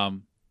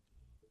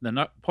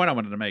 The point I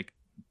wanted to make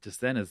just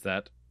then is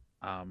that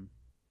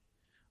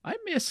I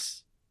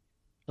miss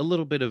a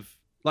little bit of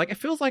it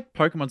feels like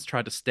Pokemon's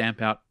tried to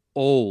stamp out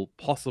all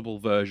possible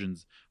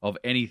versions of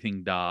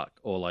anything dark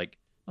or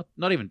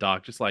not even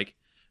dark, just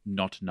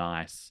not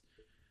nice.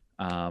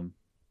 While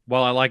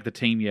I like the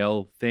Team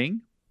Yell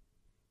thing,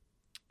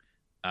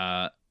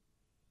 I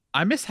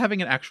miss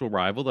having an actual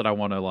rival that I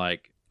want to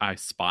I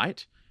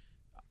spite.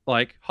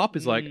 Like, Hop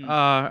is like,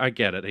 I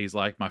get it. He's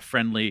like my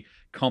friendly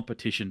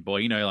competition boy.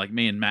 You know, like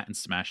me and Matt in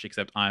Smash,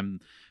 except I'm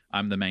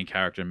the main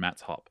character and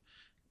Matt's Hop.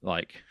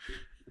 Like,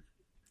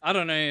 I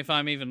don't know if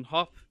I'm even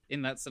Hop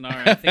in that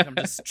scenario. I think I'm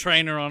just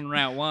trainer on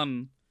Route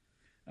 1.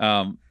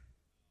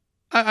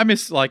 I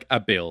miss like a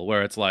Bill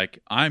where it's like,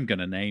 I'm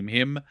gonna name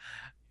him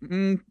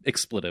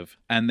expletive,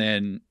 and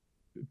then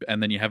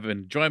you have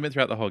enjoyment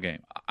throughout the whole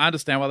game. I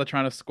understand why they're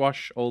trying to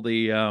squash all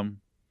the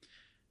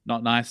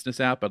not niceness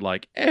out, but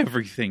like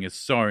everything is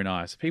so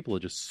nice. People are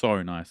just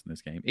so nice in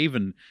this game.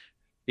 Even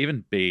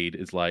Bede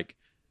is like,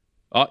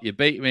 oh, you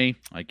beat me.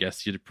 I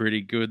guess you're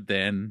pretty good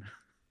then.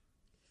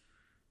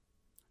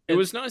 It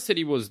was nice that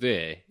he was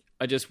there.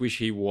 I just wish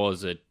he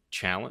was a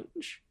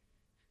challenge.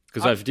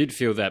 Because I did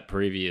feel that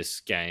previous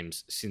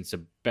games, since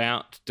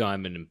about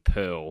Diamond and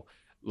Pearl,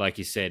 like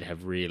you said,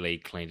 have really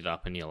cleaned it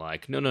up. And you're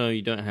like, no,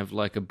 you don't have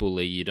like a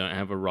bully. You don't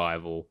have a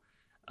rival.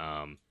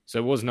 So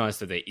it was nice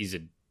that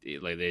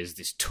there's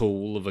this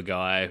tool of a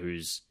guy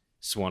who's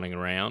swanning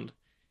around.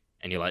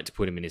 And you like to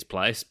put him in his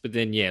place. But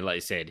then, yeah, like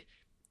you said,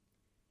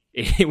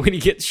 when he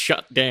gets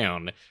shut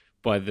down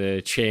by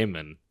the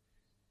chairman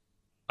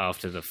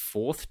after the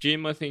 4th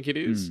gym, I think it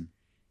is,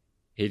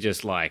 he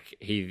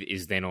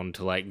is then on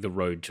to like the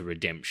road to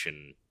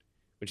redemption,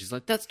 which is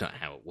like, that's not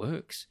how it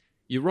works.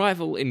 Your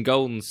rival in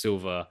Gold and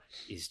Silver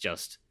is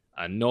just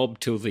a knob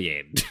till the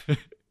end.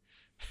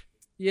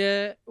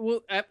 Yeah,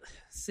 well,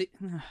 see,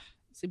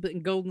 but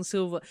in Gold and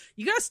Silver,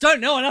 you guys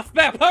don't know enough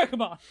about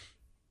Pokemon.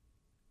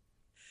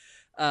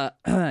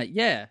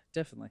 Yeah,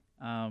 definitely.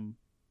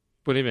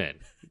 What do you mean?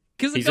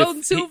 Because in Gold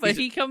and Silver,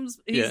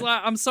 he's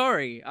like, I'm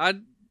sorry,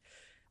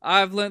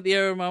 I've learnt the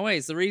error of my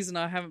ways. The reason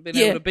I haven't been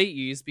able to beat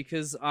you is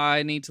because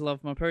I need to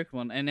love my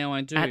Pokemon, and now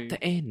I do. At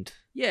the end.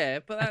 Yeah,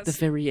 but that's... At the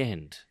very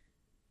end.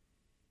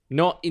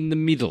 Not in the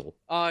middle.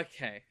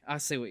 Okay, I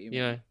see what you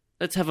mean.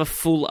 Let's have a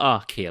full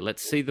arc here.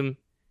 Let's see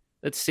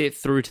it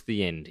through to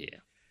the end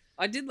here.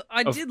 I did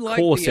like the Of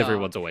course, arc.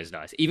 everyone's always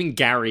nice. Even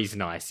Gary's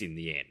nice in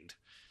the end.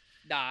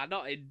 Nah,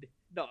 not in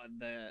the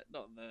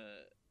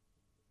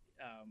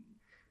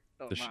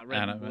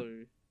Red and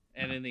Blue.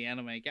 And in the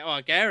anime,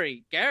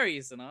 Gary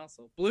is an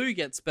asshole. Blue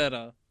gets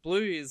better.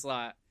 Blue is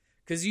like,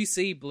 because you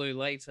see Blue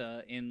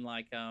later in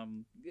like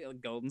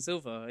Gold and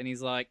Silver, and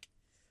he's like,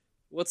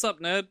 "What's up,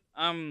 nerd?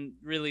 I'm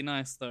really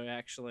nice though,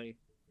 actually."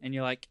 And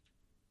you're like,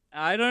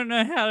 "I don't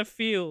know how to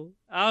feel.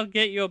 I'll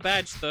get your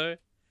badge though."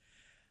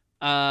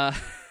 All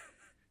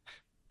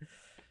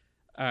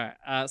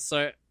right.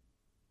 So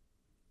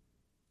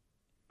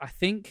I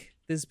think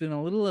there's been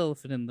a little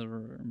elephant in the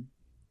room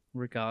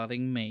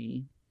regarding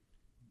me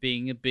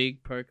being a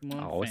big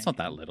Pokemon fan. It's not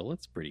that little.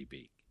 It's pretty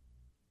big.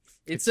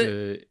 It's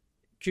a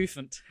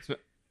Cufant.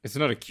 It's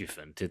not a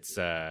Cufant. It's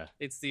the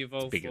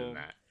evolved it's bigger form.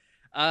 than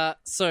that.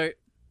 So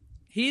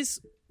here's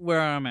where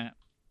I'm at.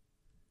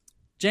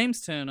 James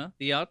Turner,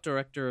 the art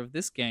director of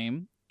this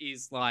game,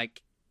 is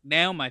like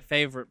now my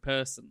favorite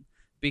person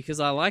because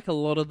I like a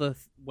lot of the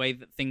way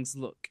that things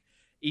look,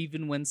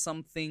 even when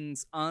some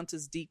things aren't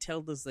as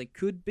detailed as they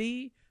could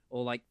be,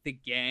 or like the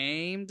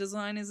game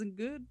design isn't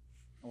good.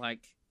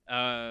 Like,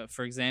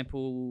 for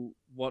example,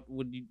 what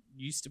would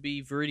used to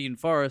be Viridian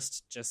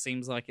Forest just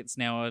seems like it's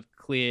now a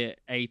clear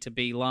A to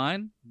B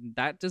line.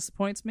 That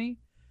disappoints me.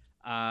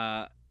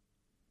 And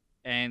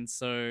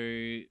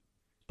so,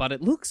 but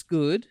it looks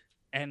good,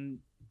 and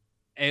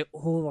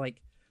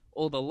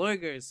all the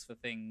logos for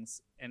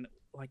things, and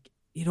like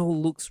it all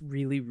looks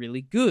really,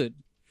 really good.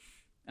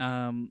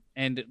 And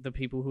the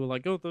people who are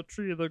like, "Oh, the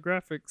tree, the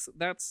graphics,"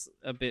 that's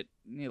a bit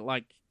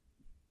like,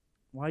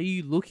 why are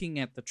you looking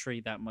at the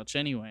tree that much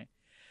anyway?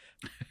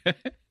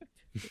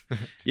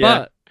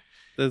 Yeah,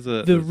 but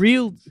the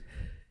real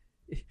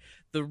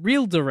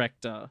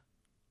director.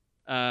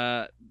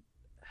 Hang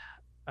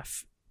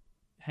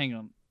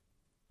on,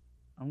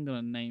 I'm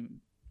gonna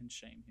name and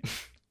shame him.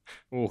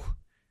 Oh,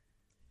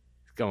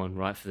 going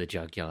right for the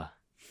jugular.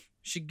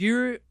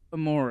 Shigeru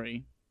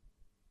Omori.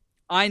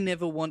 I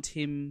never want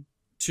him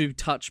to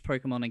touch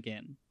Pokemon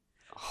again.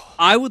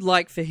 I would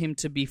like for him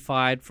to be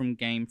fired from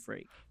Game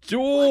Freak.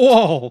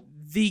 Whoa!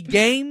 The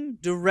game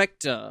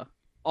director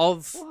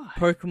of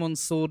Pokemon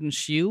Sword and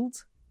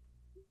Shield,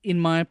 in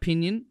my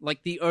opinion,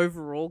 like the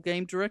overall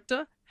game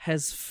director,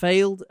 has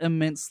failed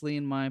immensely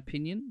in my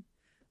opinion.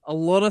 A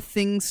lot of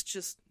things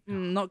just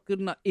not good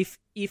enough.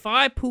 If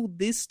I pulled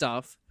this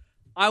stuff,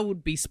 I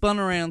would be spun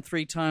around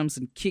 3 times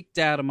and kicked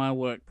out of my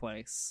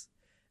workplace.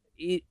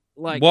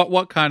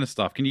 What kind of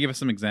stuff? Can you give us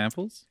some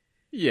examples?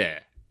 Yeah.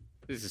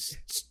 This is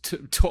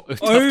tough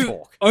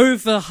talk.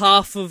 Over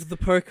half of the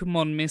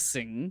Pokemon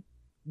missing.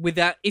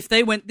 If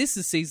they went, this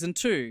is season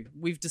 2.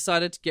 We've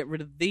decided to get rid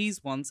of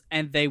these ones,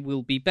 and they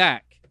will be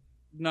back.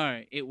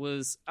 No, it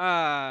was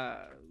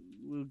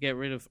we'll get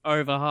rid of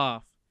over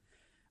half.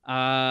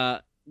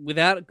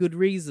 Without a good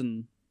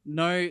reason.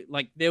 No,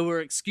 like there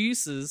were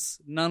excuses.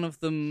 None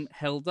of them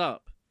held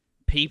up.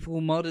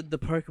 People modded the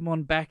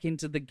Pokemon back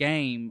into the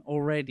game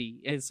already.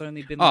 It's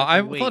only been.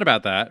 I thought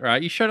about that.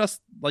 Right, you showed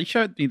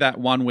me that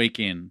 1 week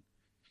in,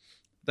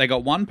 they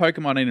got one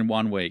Pokemon in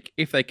 1 week.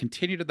 If they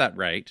continued at that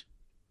rate,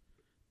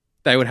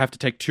 they would have to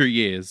take 2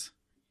 years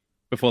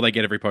before they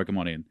get every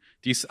Pokemon in.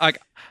 Do you?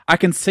 I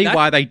can see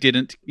why they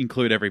didn't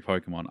include every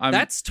Pokemon.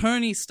 That's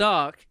Tony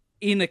Stark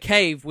in a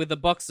cave with a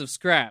box of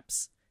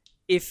scraps.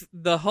 If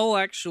the whole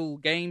actual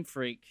Game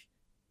Freak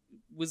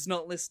was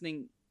not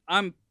listening,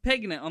 I'm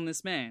pegging it on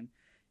this man.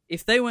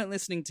 If they weren't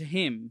listening to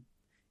him,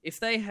 if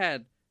they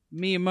had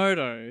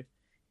Miyamoto,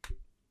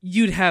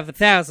 you'd have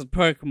 1,000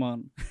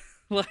 Pokemon.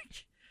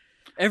 Like,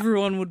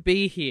 everyone would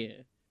be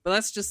here. But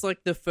that's just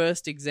like the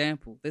first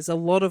example. There's a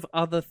lot of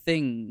other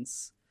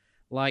things,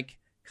 like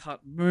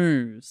cut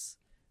moves,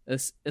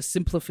 a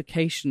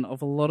simplification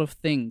of a lot of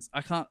things.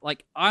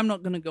 I'm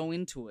not going to go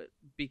into it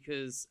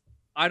because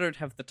I don't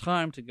have the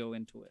time to go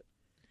into it.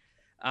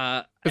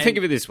 But think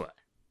of it this way.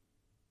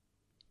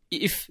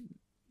 If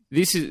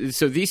this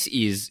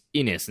is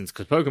in essence,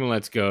 because Pokemon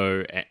Let's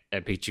Go,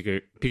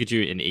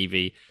 Pikachu and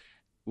Eevee,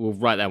 we'll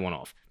write that one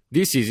off.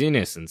 This is in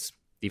essence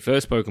the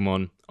first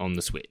Pokemon on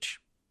the Switch,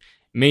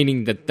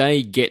 meaning that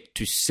they get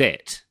to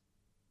set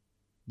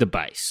the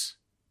base.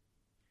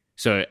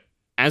 So,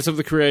 as of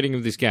the creating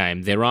of this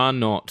game, there are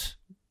not,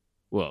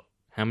 well,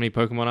 how many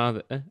Pokemon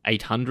are there?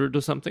 800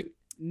 or something?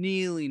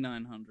 Nearly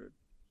 900.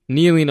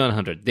 Nearly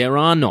 900. There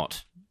are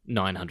not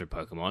 900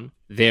 Pokemon.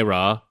 There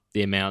are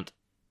the amount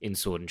in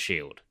Sword and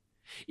Shield.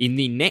 In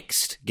the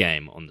next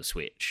game on the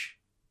Switch,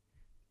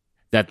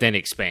 that then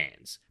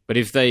expands. But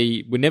if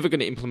they were never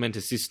going to implement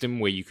a system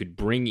where you could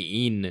bring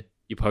in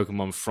your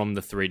Pokemon from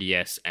the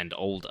 3DS and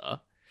older,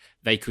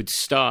 they could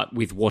start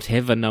with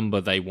whatever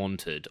number they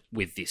wanted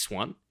with this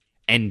one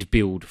and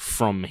build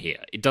from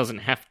here. It doesn't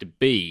have to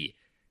be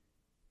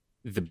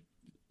the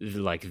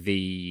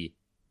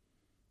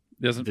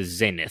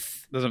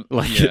zenith. Doesn't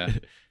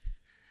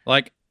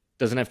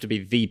have to be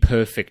the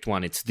perfect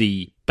one. It's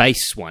the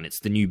base one. It's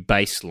the new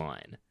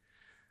baseline.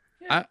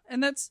 Yeah,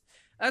 and that's.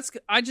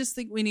 I just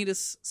think we need to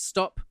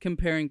stop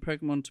comparing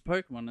Pokemon to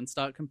Pokemon and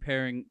start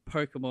comparing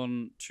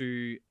Pokemon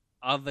to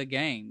other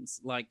games.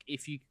 Like,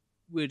 if you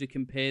were to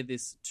compare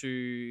this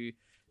to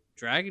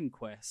Dragon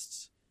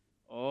Quest,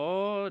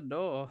 oh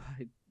no,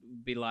 it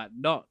would be like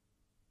not.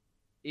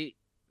 It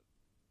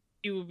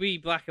would be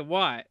black and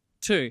white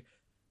too.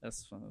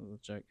 That's a little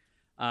joke.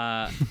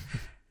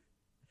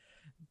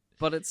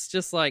 But it's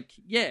just like,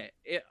 yeah,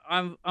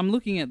 I'm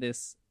looking at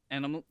this.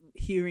 And I'm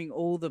hearing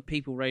all the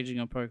people raging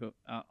on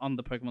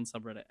the Pokemon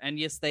subreddit. And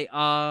yes,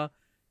 they're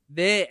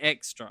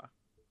extra,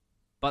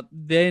 but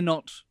they're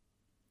not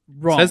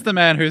wrong. Says the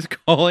man who's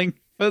calling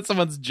for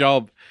someone's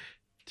job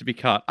to be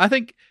cut. I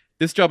think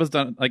this game's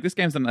done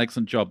an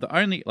excellent job. The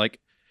only, I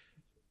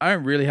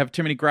don't really have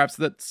too many gripes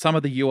that some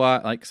of the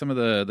UI, some of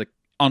the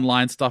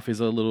online stuff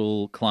is a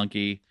little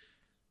clunky.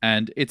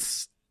 And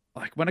it's,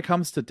 when it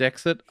comes to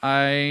Dexit,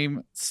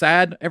 I'm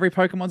sad every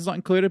Pokemon's not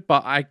included,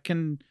 but I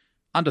can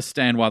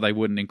understand why they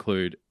wouldn't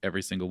include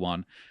every single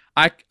one.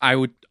 I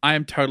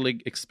am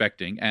totally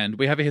expecting, and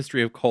we have a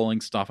history of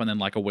calling stuff and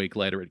then a week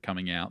later it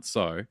coming out.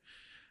 So,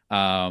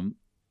 I'm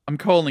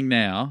calling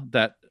now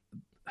that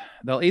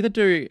they'll either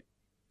do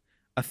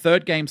a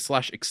third game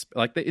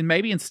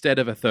maybe instead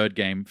of a third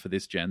game for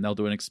this gen, they'll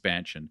do an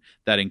expansion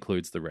that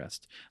includes the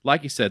rest.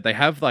 Like you said, they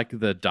have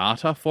the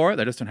data for it.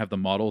 They just don't have the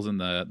models and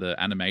the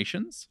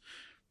animations.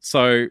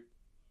 So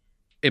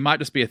it might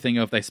just be a thing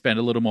of they spend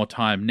a little more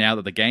time now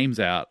that the game's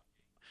out,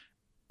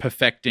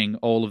 perfecting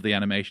all of the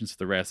animations for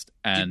the rest,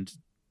 and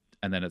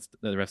then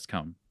the rest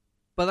come.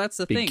 But that's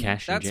the thing.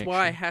 Cash that's injection.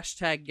 why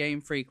hashtag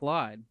Game Freak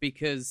lied,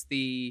 because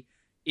it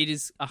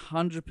is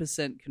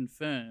 100%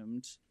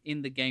 confirmed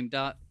in the game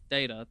data.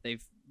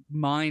 They've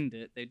mined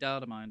it. They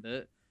data mined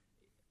it.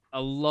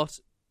 A lot,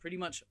 pretty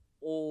much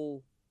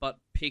all but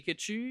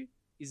Pikachu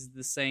is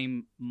the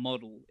same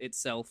model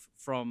itself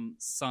from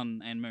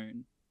Sun and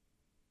Moon.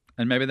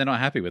 And maybe they're not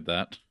happy with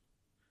that.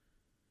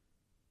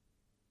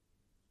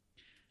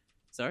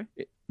 Sorry?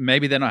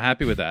 Maybe they're not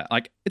happy with that.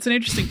 It's an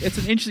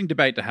interesting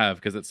debate to have,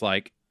 because it's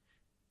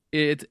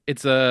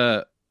it's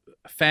a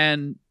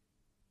fan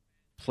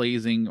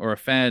pleasing or a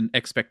fan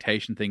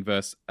expectation thing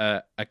versus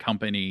a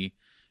company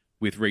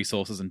with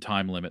resources and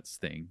time limits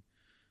thing.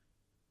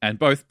 And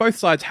both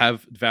sides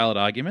have valid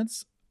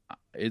arguments.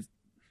 It's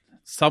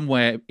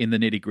somewhere in the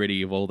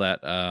nitty-gritty of all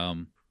that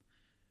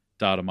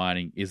data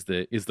mining is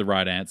the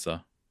right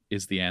answer.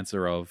 Is the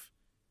answer of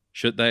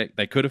should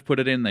they could have put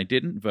it in, they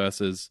didn't,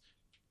 versus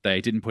they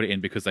didn't put it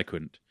in because they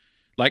couldn't.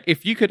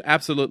 If you could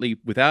absolutely,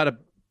 without a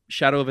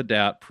shadow of a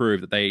doubt,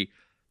 prove that they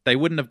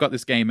wouldn't have got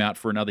this game out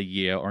for another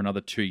year or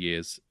another 2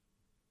 years,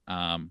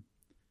 and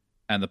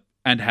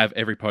have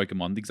every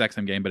Pokemon, the exact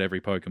same game but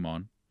every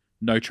Pokemon,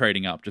 no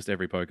trading up, just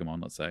every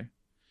Pokemon, let's say.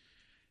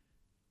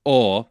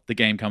 Or the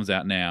game comes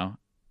out now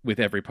with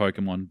every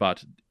Pokemon,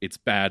 but it's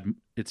bad,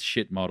 it's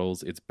shit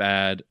models, it's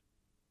bad,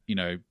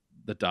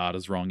 the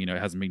data's wrong, it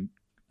hasn't been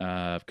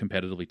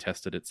competitively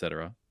tested,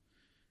 etc.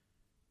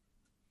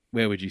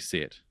 Where would you see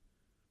it?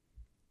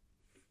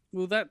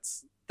 Well,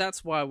 that's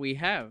why we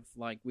have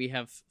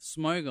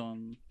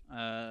Smogon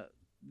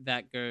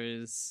that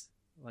goes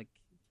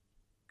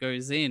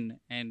in,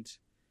 and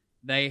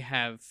they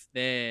have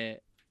their,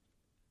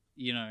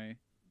 you know,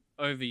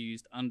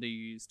 overused,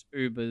 underused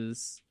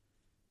Ubers,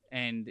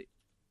 and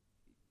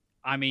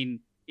I mean,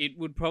 it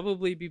would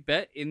probably be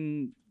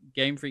in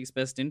Game Freak's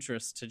best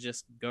interest to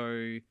just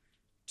go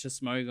to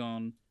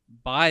Smogon,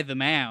 buy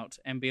them out,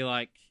 and be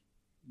like,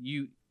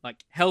 you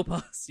like help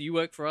us, you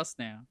work for us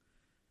now.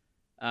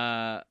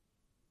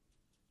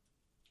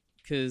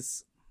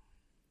 Because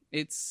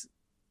it's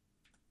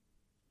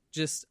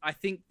just, I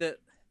think that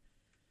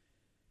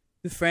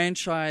the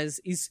franchise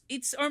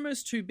it's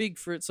almost too big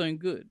for its own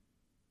good.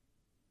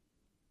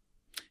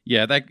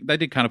 Yeah, they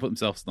did kind of put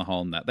themselves in the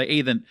hole in that. They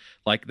either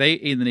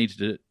needed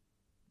to,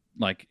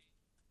 like,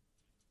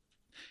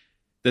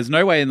 there's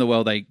no way in the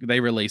world they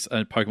release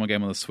a Pokemon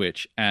game on the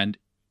Switch and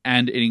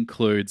it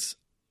includes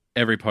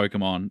every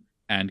Pokemon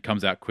and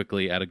comes out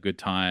quickly at a good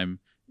time,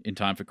 in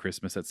time for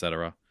Christmas,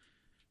 etc.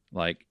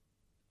 Like,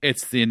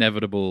 it's the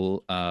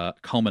inevitable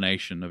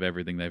culmination of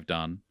everything they've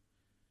done.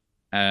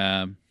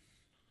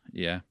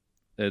 Yeah.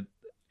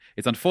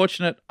 It's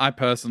unfortunate. I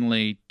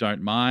personally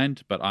don't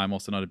mind, but I'm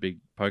also not a big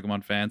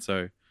Pokemon fan,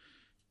 so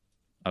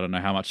I don't know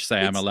how much say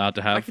I'm allowed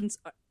to have.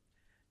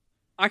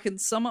 I can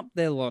sum up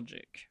their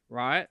logic,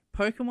 right?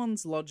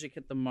 Pokemon's logic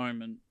at the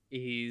moment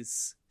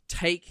is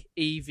take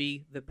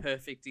Eevee, the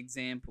perfect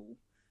example.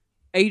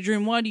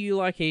 Adrian, why do you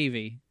like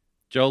Eevee?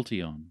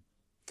 Jolteon.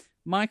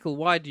 Michael,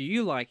 why do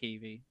you like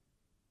Eevee?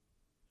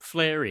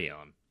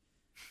 Flareon.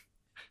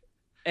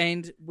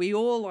 And we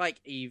all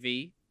like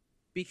Eevee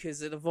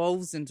because it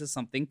evolves into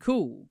something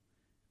cool.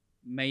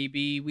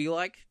 Maybe we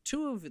like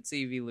 2 of its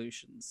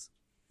evolutions.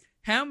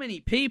 How many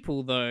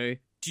people, though,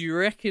 do you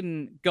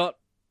reckon got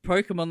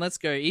Pokemon Let's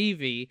Go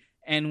Eevee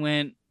and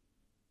went,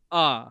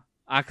 I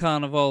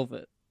can't evolve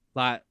it?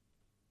 Like,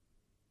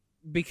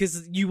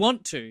 because you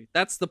want to.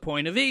 That's the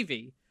point of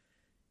Eevee.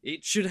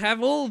 It should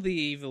have all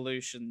the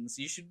evolutions.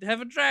 You should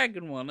have a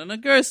dragon one and a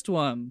ghost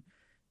one.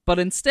 But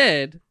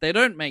instead, they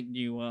don't make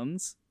new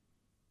ones.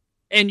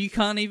 And you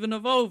can't even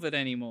evolve it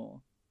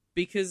anymore.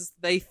 Because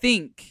they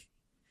think,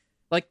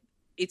 like,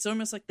 it's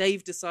almost like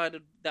they've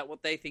decided that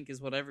what they think is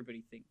what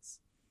everybody thinks.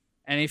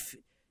 And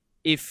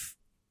if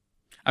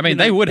I mean,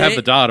 they would have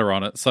the data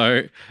on it,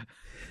 so...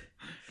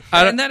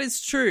 And that is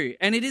true.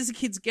 And it is a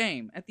kid's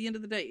game. At the end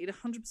of the day, it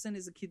 100%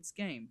 is a kid's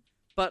game.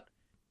 But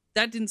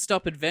that didn't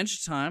stop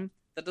Adventure Time.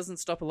 That doesn't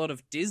stop a lot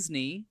of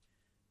Disney.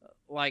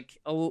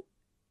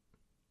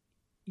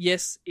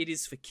 Yes, it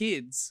is for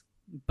kids,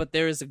 but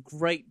there is a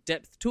great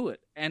depth to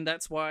it, and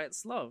that's why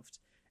it's loved.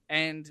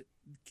 And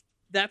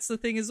that's the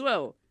thing as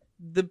well.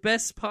 The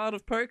best part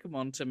of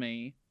Pokemon to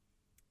me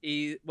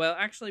is, well,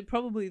 actually,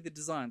 probably the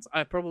designs.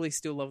 I probably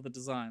still love the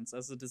designs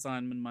as a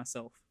designman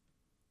myself.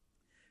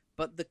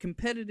 But the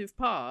competitive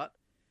part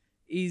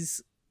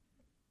is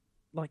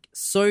like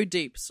so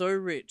deep, so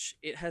rich.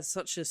 It has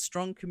such a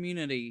strong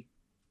community.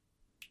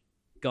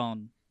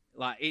 Gone.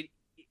 Like it.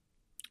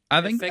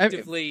 I think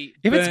effectively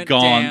if it's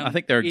gone, down, I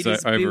think they're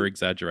over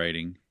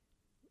exaggerating.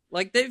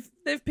 Like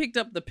they've picked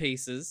up the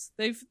pieces.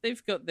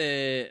 They've got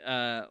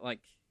their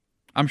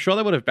I'm sure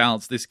they would have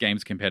balanced this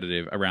game's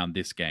competitive around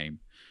this game.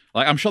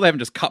 Like, I'm sure they haven't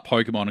just cut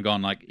Pokemon and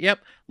gone like, yep,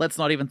 let's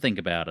not even think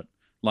about it.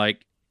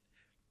 Like,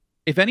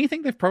 if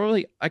anything, they've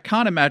probably... I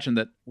can't imagine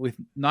that with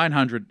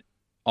 900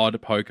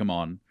 odd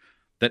Pokemon,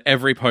 that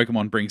every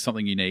Pokemon brings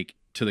something unique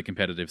to the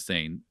competitive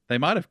scene. They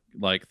might have,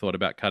 like, thought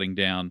about cutting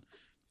down,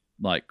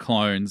 like,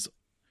 clones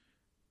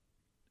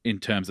in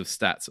terms of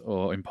stats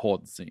or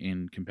importance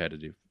in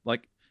competitive.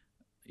 Like,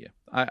 yeah,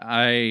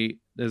 I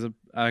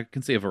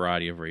can see a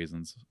variety of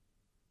reasons.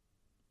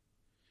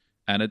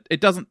 And it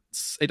doesn't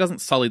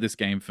sully this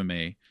game for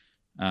me.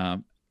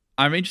 I'm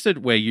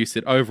interested where you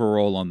sit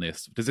overall on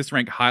this. Does this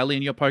rank highly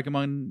in your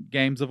Pokemon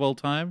games of all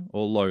time,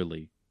 or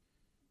lowly?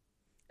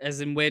 As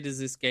in, where does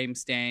this game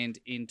stand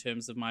in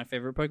terms of my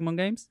favorite Pokemon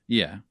games?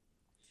 Yeah.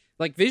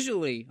 Like,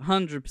 visually,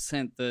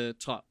 100% the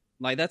top.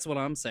 Like, that's what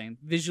I'm saying.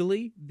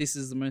 Visually, this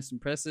is the most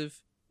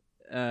impressive.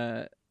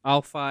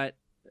 I'll fight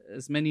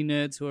as many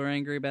nerds who are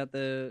angry about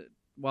the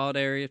wild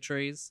area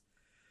trees.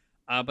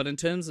 But in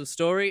terms of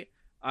story,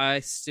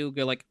 I still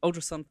go like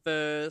Ultra Sun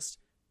first,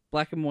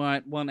 Black and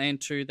White 1 and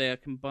 2, they are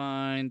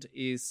combined,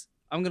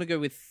 I'm going to go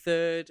with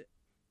third,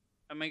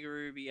 Omega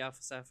Ruby,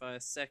 Alpha Sapphire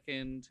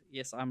second.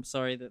 Yes, I'm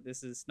sorry that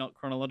this is not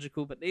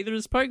chronological, but neither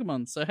is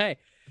Pokemon, so hey.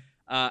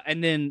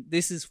 And then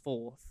this is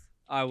fourth,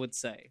 I would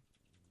say.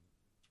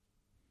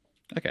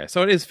 Okay,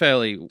 so it is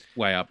fairly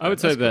way up. I would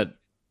say that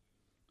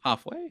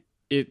halfway.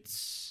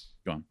 It's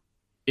gone.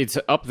 It's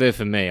up there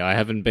for me. I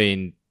haven't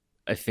been,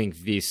 I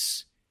think,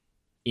 this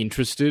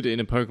interested in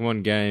a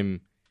Pokemon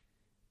game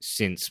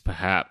since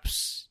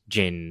perhaps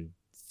Gen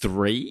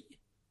 3.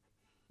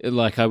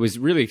 Like, I was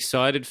really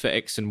excited for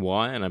X and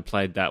Y, and I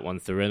played that one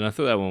through, and I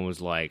thought that one was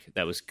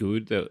that was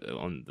good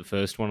on the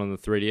first one on the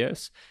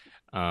 3DS.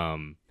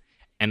 And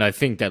I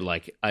think that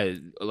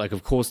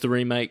of course the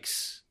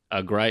remakes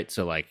are great.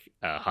 So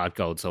Heart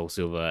Gold, Soul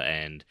Silver,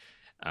 and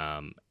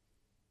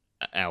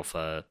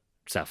Alpha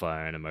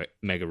Sapphire and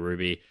Omega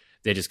Ruby,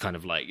 they're just kind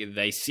of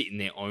they sit in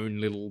their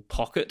own little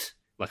pocket.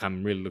 Like,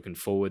 I'm really looking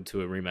forward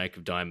to a remake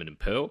of Diamond and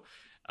Pearl.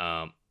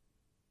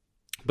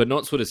 But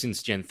not sort of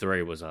since Gen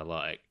 3 was I,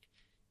 like,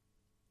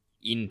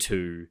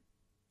 into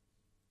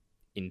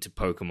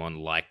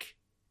Pokemon like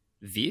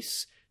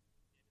this.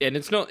 And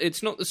it's not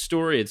the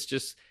story, it's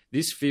just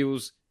this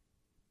feels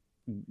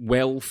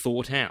well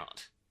thought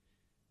out.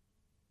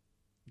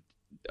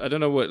 I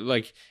don't know what,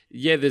 like,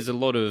 yeah, there's been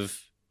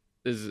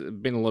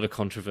a lot of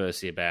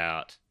controversy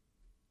about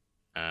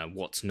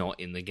what's not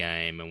in the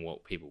game and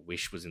what people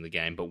wish was in the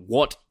game, but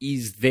what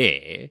is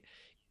there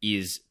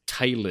is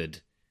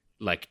tailored,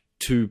 like,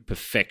 to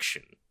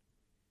perfection.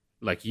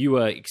 Like, you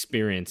are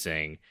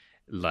experiencing,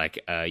 like,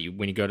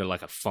 when you go to,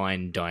 like, a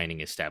fine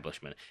dining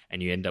establishment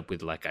and you end up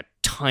with, like, a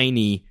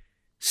tiny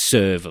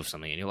serve of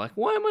something and you're like,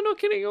 why am I not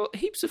getting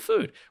heaps of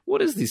food?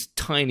 What is this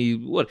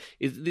what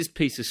is this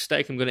piece of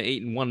steak I'm going to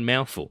eat in one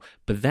mouthful?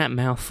 But that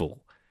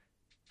mouthful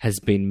has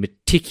been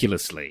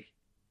meticulously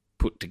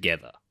put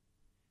together.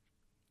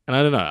 And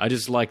I don't know, I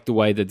just like the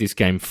way that this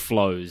game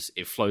flows.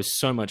 It flows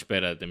so much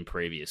better than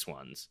previous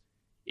ones.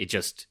 It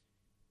just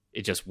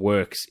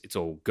works. It's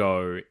all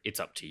go. It's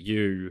up to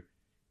you.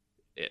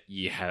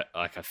 You have,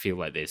 like, I feel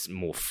like there's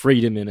more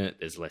freedom in it.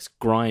 There's less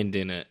grind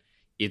in it.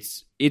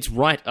 It's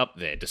right up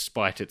there,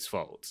 despite its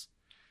faults.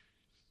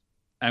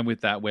 And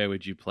with that, where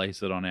would you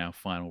place it on our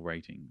final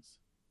ratings?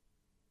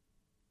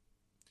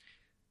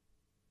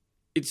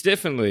 It's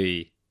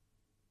definitely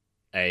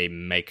a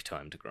make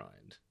time to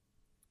grind.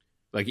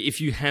 Like,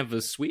 if you have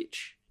a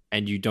Switch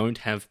and you don't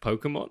have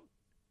Pokemon,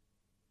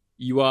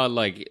 you are,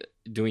 like,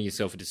 doing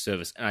yourself a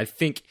disservice. And I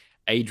think,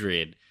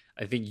 Adrian,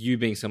 you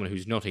being someone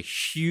who's not a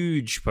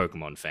huge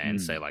Pokemon fan,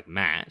 say, like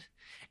Matt,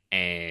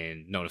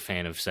 and not a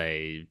fan of,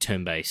 say,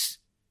 turn-based,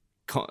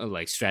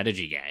 like,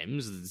 strategy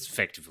games, it's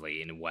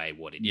effectively, in a way,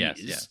 what it is.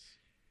 Yes.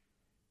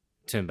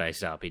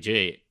 Turn-based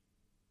RPG.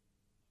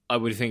 I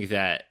would think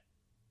that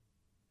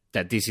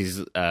this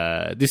is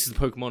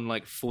Pokemon,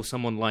 like, for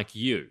someone like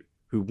you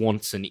who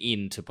wants an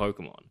in to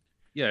Pokemon.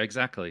 Yeah,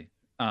 exactly.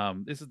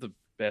 This is the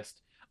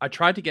best. I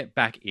tried to get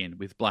back in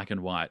with Black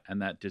and White,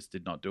 and that just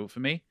did not do it for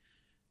me.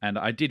 And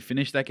I did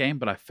finish that game,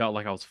 but I felt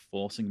like I was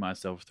forcing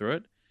myself through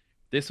it.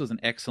 This was an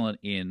excellent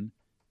in.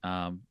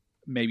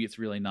 Maybe it's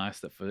really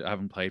nice that I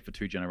haven't played for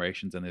 2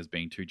 generations, and there's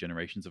been 2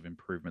 generations of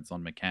improvements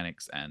on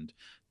mechanics and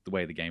the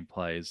way the game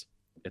plays,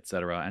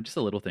 etc. And just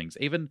the little things.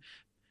 Even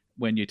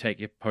when you take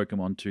your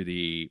Pokemon to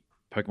the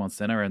Pokemon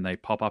Center and they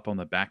pop up on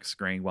the back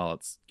screen while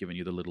it's giving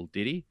you the little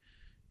ditty.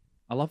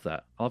 I love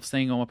that. I love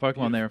seeing all my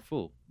Pokemon there in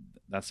full.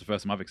 That's the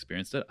first time I've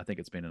experienced it. I think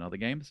it's been in other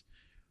games.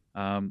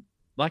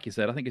 Like you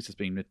said, I think it's just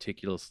been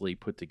meticulously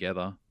put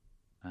together.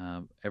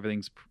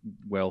 Everything's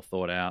well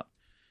thought out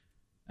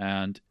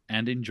and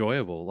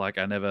enjoyable. Like,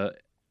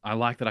 I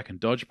like that I can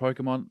dodge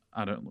Pokemon.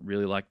 I don't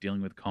really like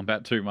dealing with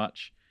combat too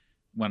much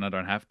when I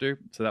don't have to.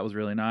 So that was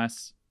really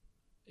nice.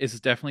 This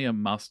is definitely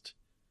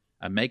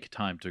a make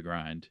time to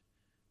grind.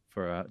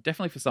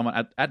 Definitely for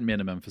someone, at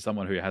minimum, for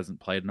someone who hasn't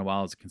played in a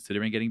while, is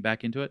considering getting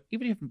back into it.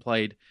 Even if you haven't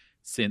played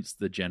since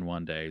the Gen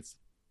 1 days,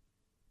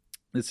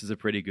 this is a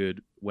pretty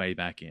good way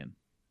back in.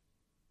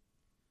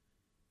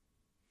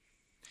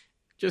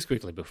 Just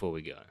quickly before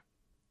we go,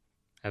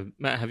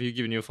 Matt, have you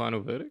given your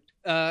final verdict?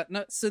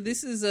 No, so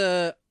this is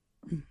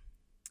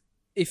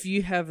if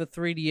you have a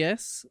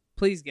 3DS,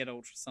 please get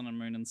Ultra Sun and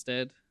Moon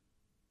instead.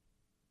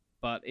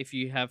 But if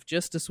you have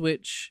just a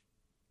Switch,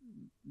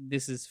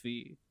 this is for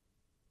you.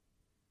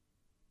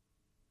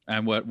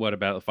 And what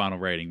about the final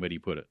rating? Where do you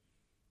put it?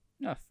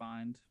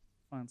 Find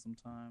some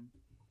time.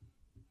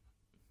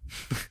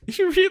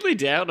 You're really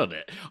down on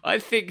it. I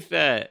think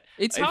that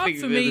it's hard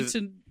for me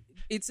to.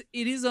 It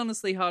is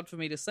honestly hard for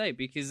me to say,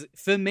 because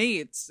for me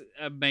it's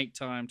a make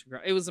time to grow.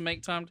 It was a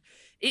make time.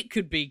 It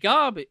could be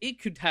garbage.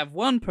 It could have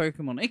one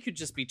Pokemon. It could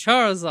just be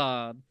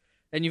Charizard,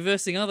 and you're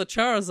versing other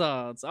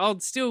Charizards.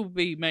 I'd still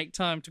be make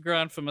time to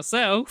grind for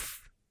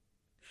myself.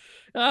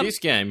 This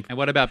game. And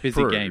what about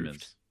busy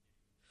gamers?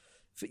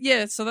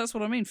 Yeah, so that's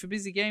what I mean. For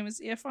busy gamers,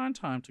 find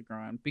time to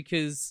grind,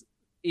 because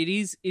it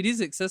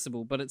is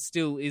accessible, but it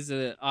still is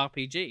a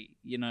RPG,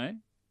 you know?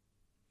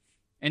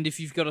 And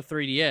if you've got a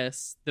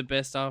 3DS, the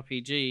best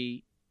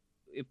RPG,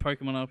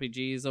 Pokemon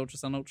RPG, is Ultra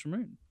Sun, Ultra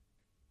Moon.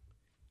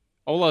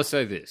 All I'll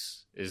say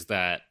this is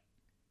that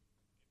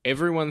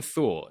everyone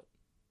thought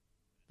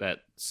that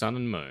Sun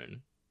and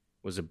Moon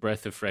was a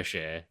breath of fresh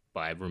air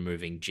by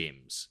removing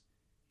gyms.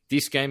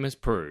 This game has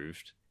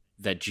proved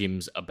that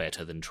gyms are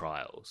better than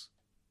trials.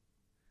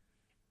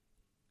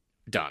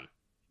 Done.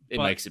 It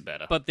makes it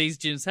better. But these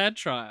gyms had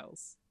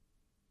trials.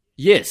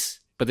 Yes,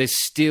 but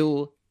there's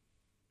still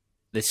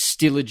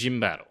a gym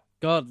battle.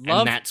 God,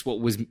 and that's what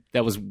was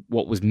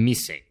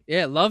missing.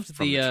 Yeah, loved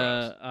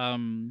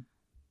the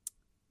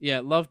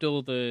loved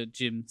all the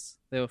gyms.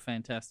 They were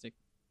fantastic.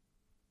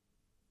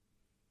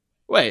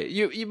 Wait,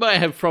 you might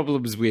have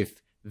problems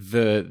with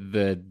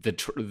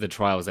the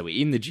trials that were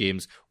in the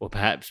gyms, or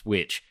perhaps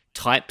which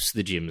types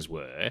the gyms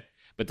were,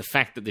 but the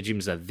fact that the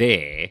gyms are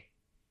there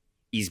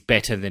is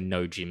better than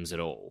no gyms at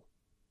all.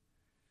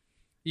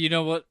 You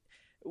know what?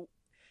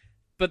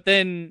 But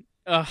then,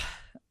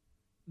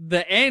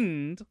 the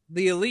end,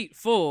 the Elite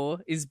Four,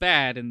 is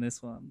bad in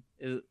this one.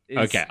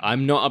 Okay,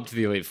 I'm not up to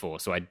the Elite Four,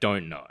 so I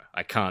don't know.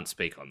 I can't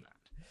speak on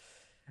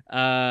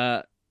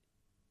that.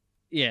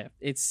 Yeah,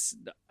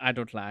 I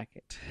don't like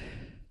it.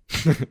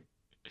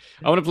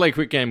 I want to play a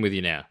quick game with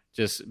you now,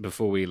 just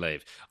before we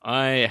leave.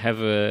 I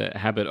have a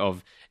habit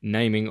of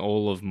naming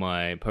all of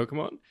my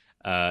Pokemon,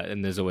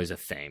 and there's always a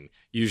theme.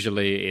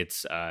 Usually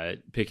it's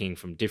picking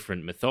from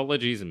different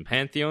mythologies and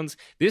pantheons.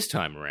 This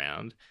time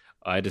around,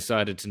 I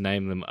decided to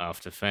name them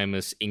after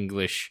famous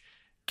English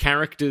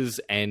characters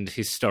and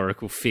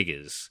historical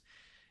figures.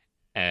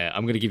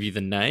 I'm going to give you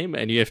the name,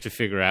 and you have to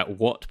figure out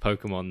what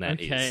Pokemon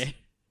that is. Okay.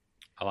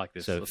 I like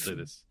this. So Let's do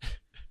this.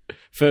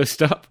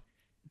 First up,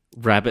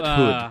 Rabbit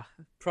Hood.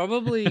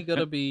 Probably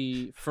gotta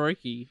be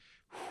Froakie.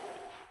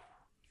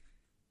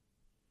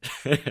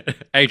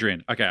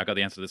 Adrian. Okay, I got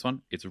the answer to this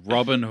one. It's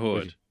Robin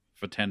Hood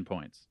for 10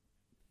 points.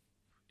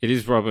 It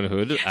is Robin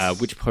Hood. Yes.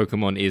 Which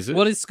Pokemon is it?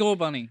 What is Score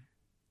Bunny?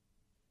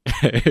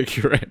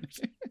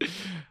 Correct.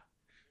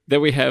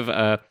 Then we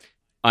have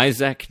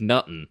Isaac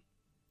Nutton.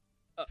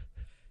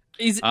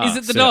 Is it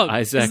the Sir dog?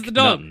 Isaac Is it the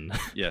dog? Nutton.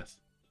 Yes.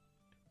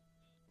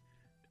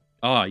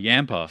 Oh,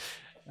 Yampa.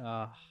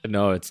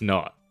 No, it's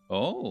not.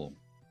 Oh.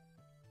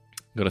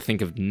 Got to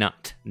think of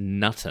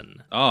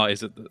Nutton. Oh,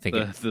 is it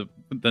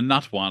the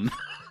nut one?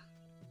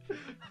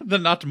 The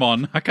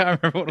Nutmon. I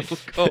can't remember what it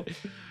was called.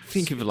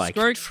 Think of like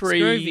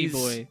Scrovy trees.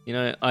 boy. You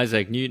know,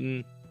 Isaac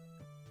Newton.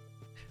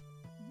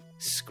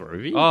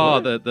 Scrovy? Oh,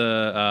 What? the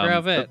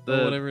Gravet,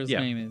 the or whatever his yeah.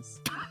 name is.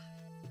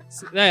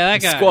 Yeah,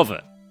 that guy.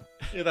 Squaver.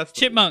 Yeah, that's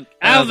Chipmunk.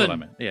 that's what I Alvin.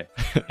 meant. Yeah.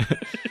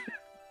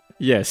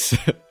 Yes.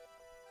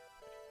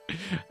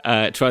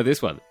 Try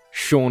this one.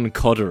 Sean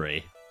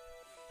Connery.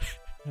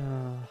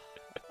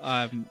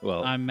 I'm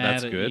mad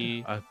that's at good.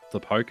 you. The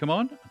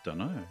Pokemon? I don't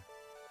know.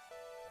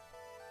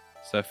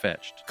 So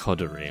fetched.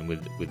 Connery and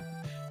with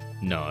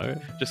no.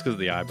 Just because of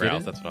the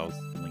eyebrows, it? that's what I was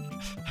linking.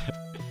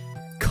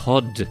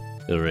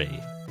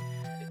 Coddery.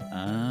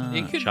 Ah,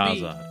 It could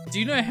Charizard. be. Do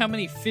you know how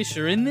many fish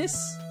are in this?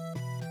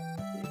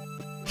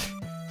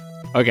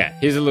 Okay,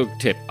 here's a little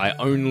tip. I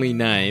only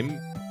name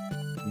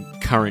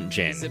current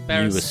gen, Is it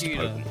newest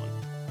Barraskewda?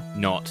 Pokemon.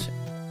 Not.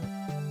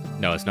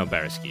 No, it's not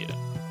Barraskewda.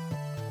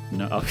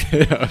 No.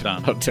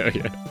 I'll tell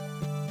you.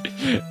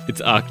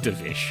 It's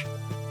Arctovish.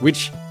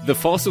 Which, the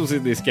fossils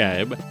in this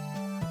game,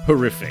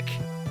 horrific.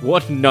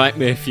 What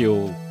nightmare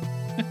fuel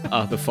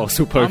are the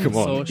fossil I'm so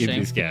Pokemon in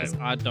ashamed this game? because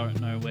I don't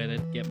know where to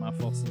get my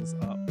fossils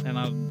up, and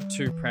I'm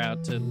too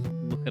proud to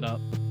look it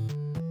up.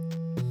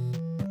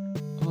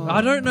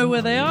 I don't know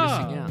where they you're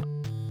are. missing out.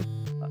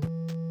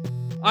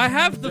 I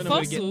have the Don't know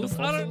where to get the fossils.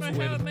 I don't fossils or know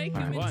where how to- to make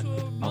them Alright. into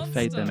a monster. I'll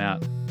fade them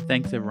out.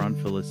 Thanks everyone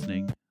for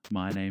listening.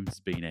 My name's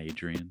been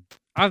Adrian.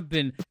 I've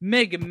been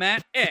Mega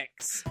Matt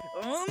X.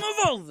 I'm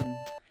evolving.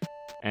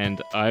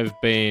 And I've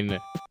been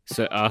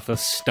Sir Arthur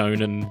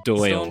Stonen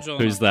Doyle. Stonejohner.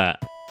 Who's that?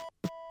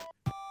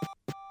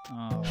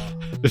 Oh.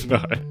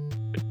 No.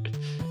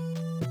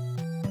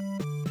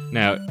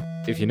 Now,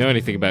 if you know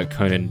anything about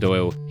Conan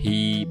Doyle,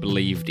 he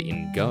believed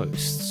in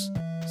ghosts.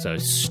 So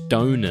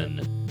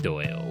Stonen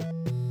Doyle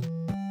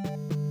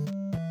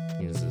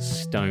is a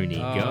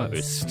stony Oh,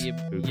 ghost. it's Who your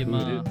could it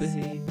Mars.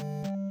 be?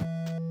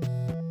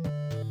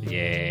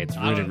 Yeah, it's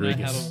I don't know how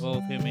to Runerigus.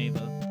 evolve him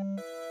either.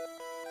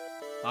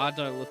 I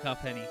don't look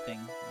up anything.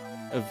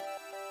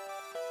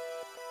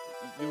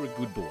 You're a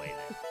good boy.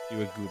 Then.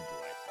 You're a good boy.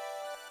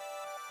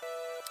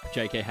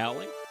 J.K.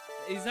 Howling?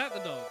 Is that the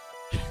dog?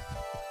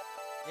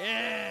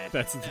 Yeah.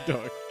 That's the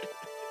dog.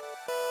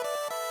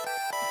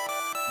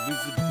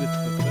 Visit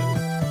with the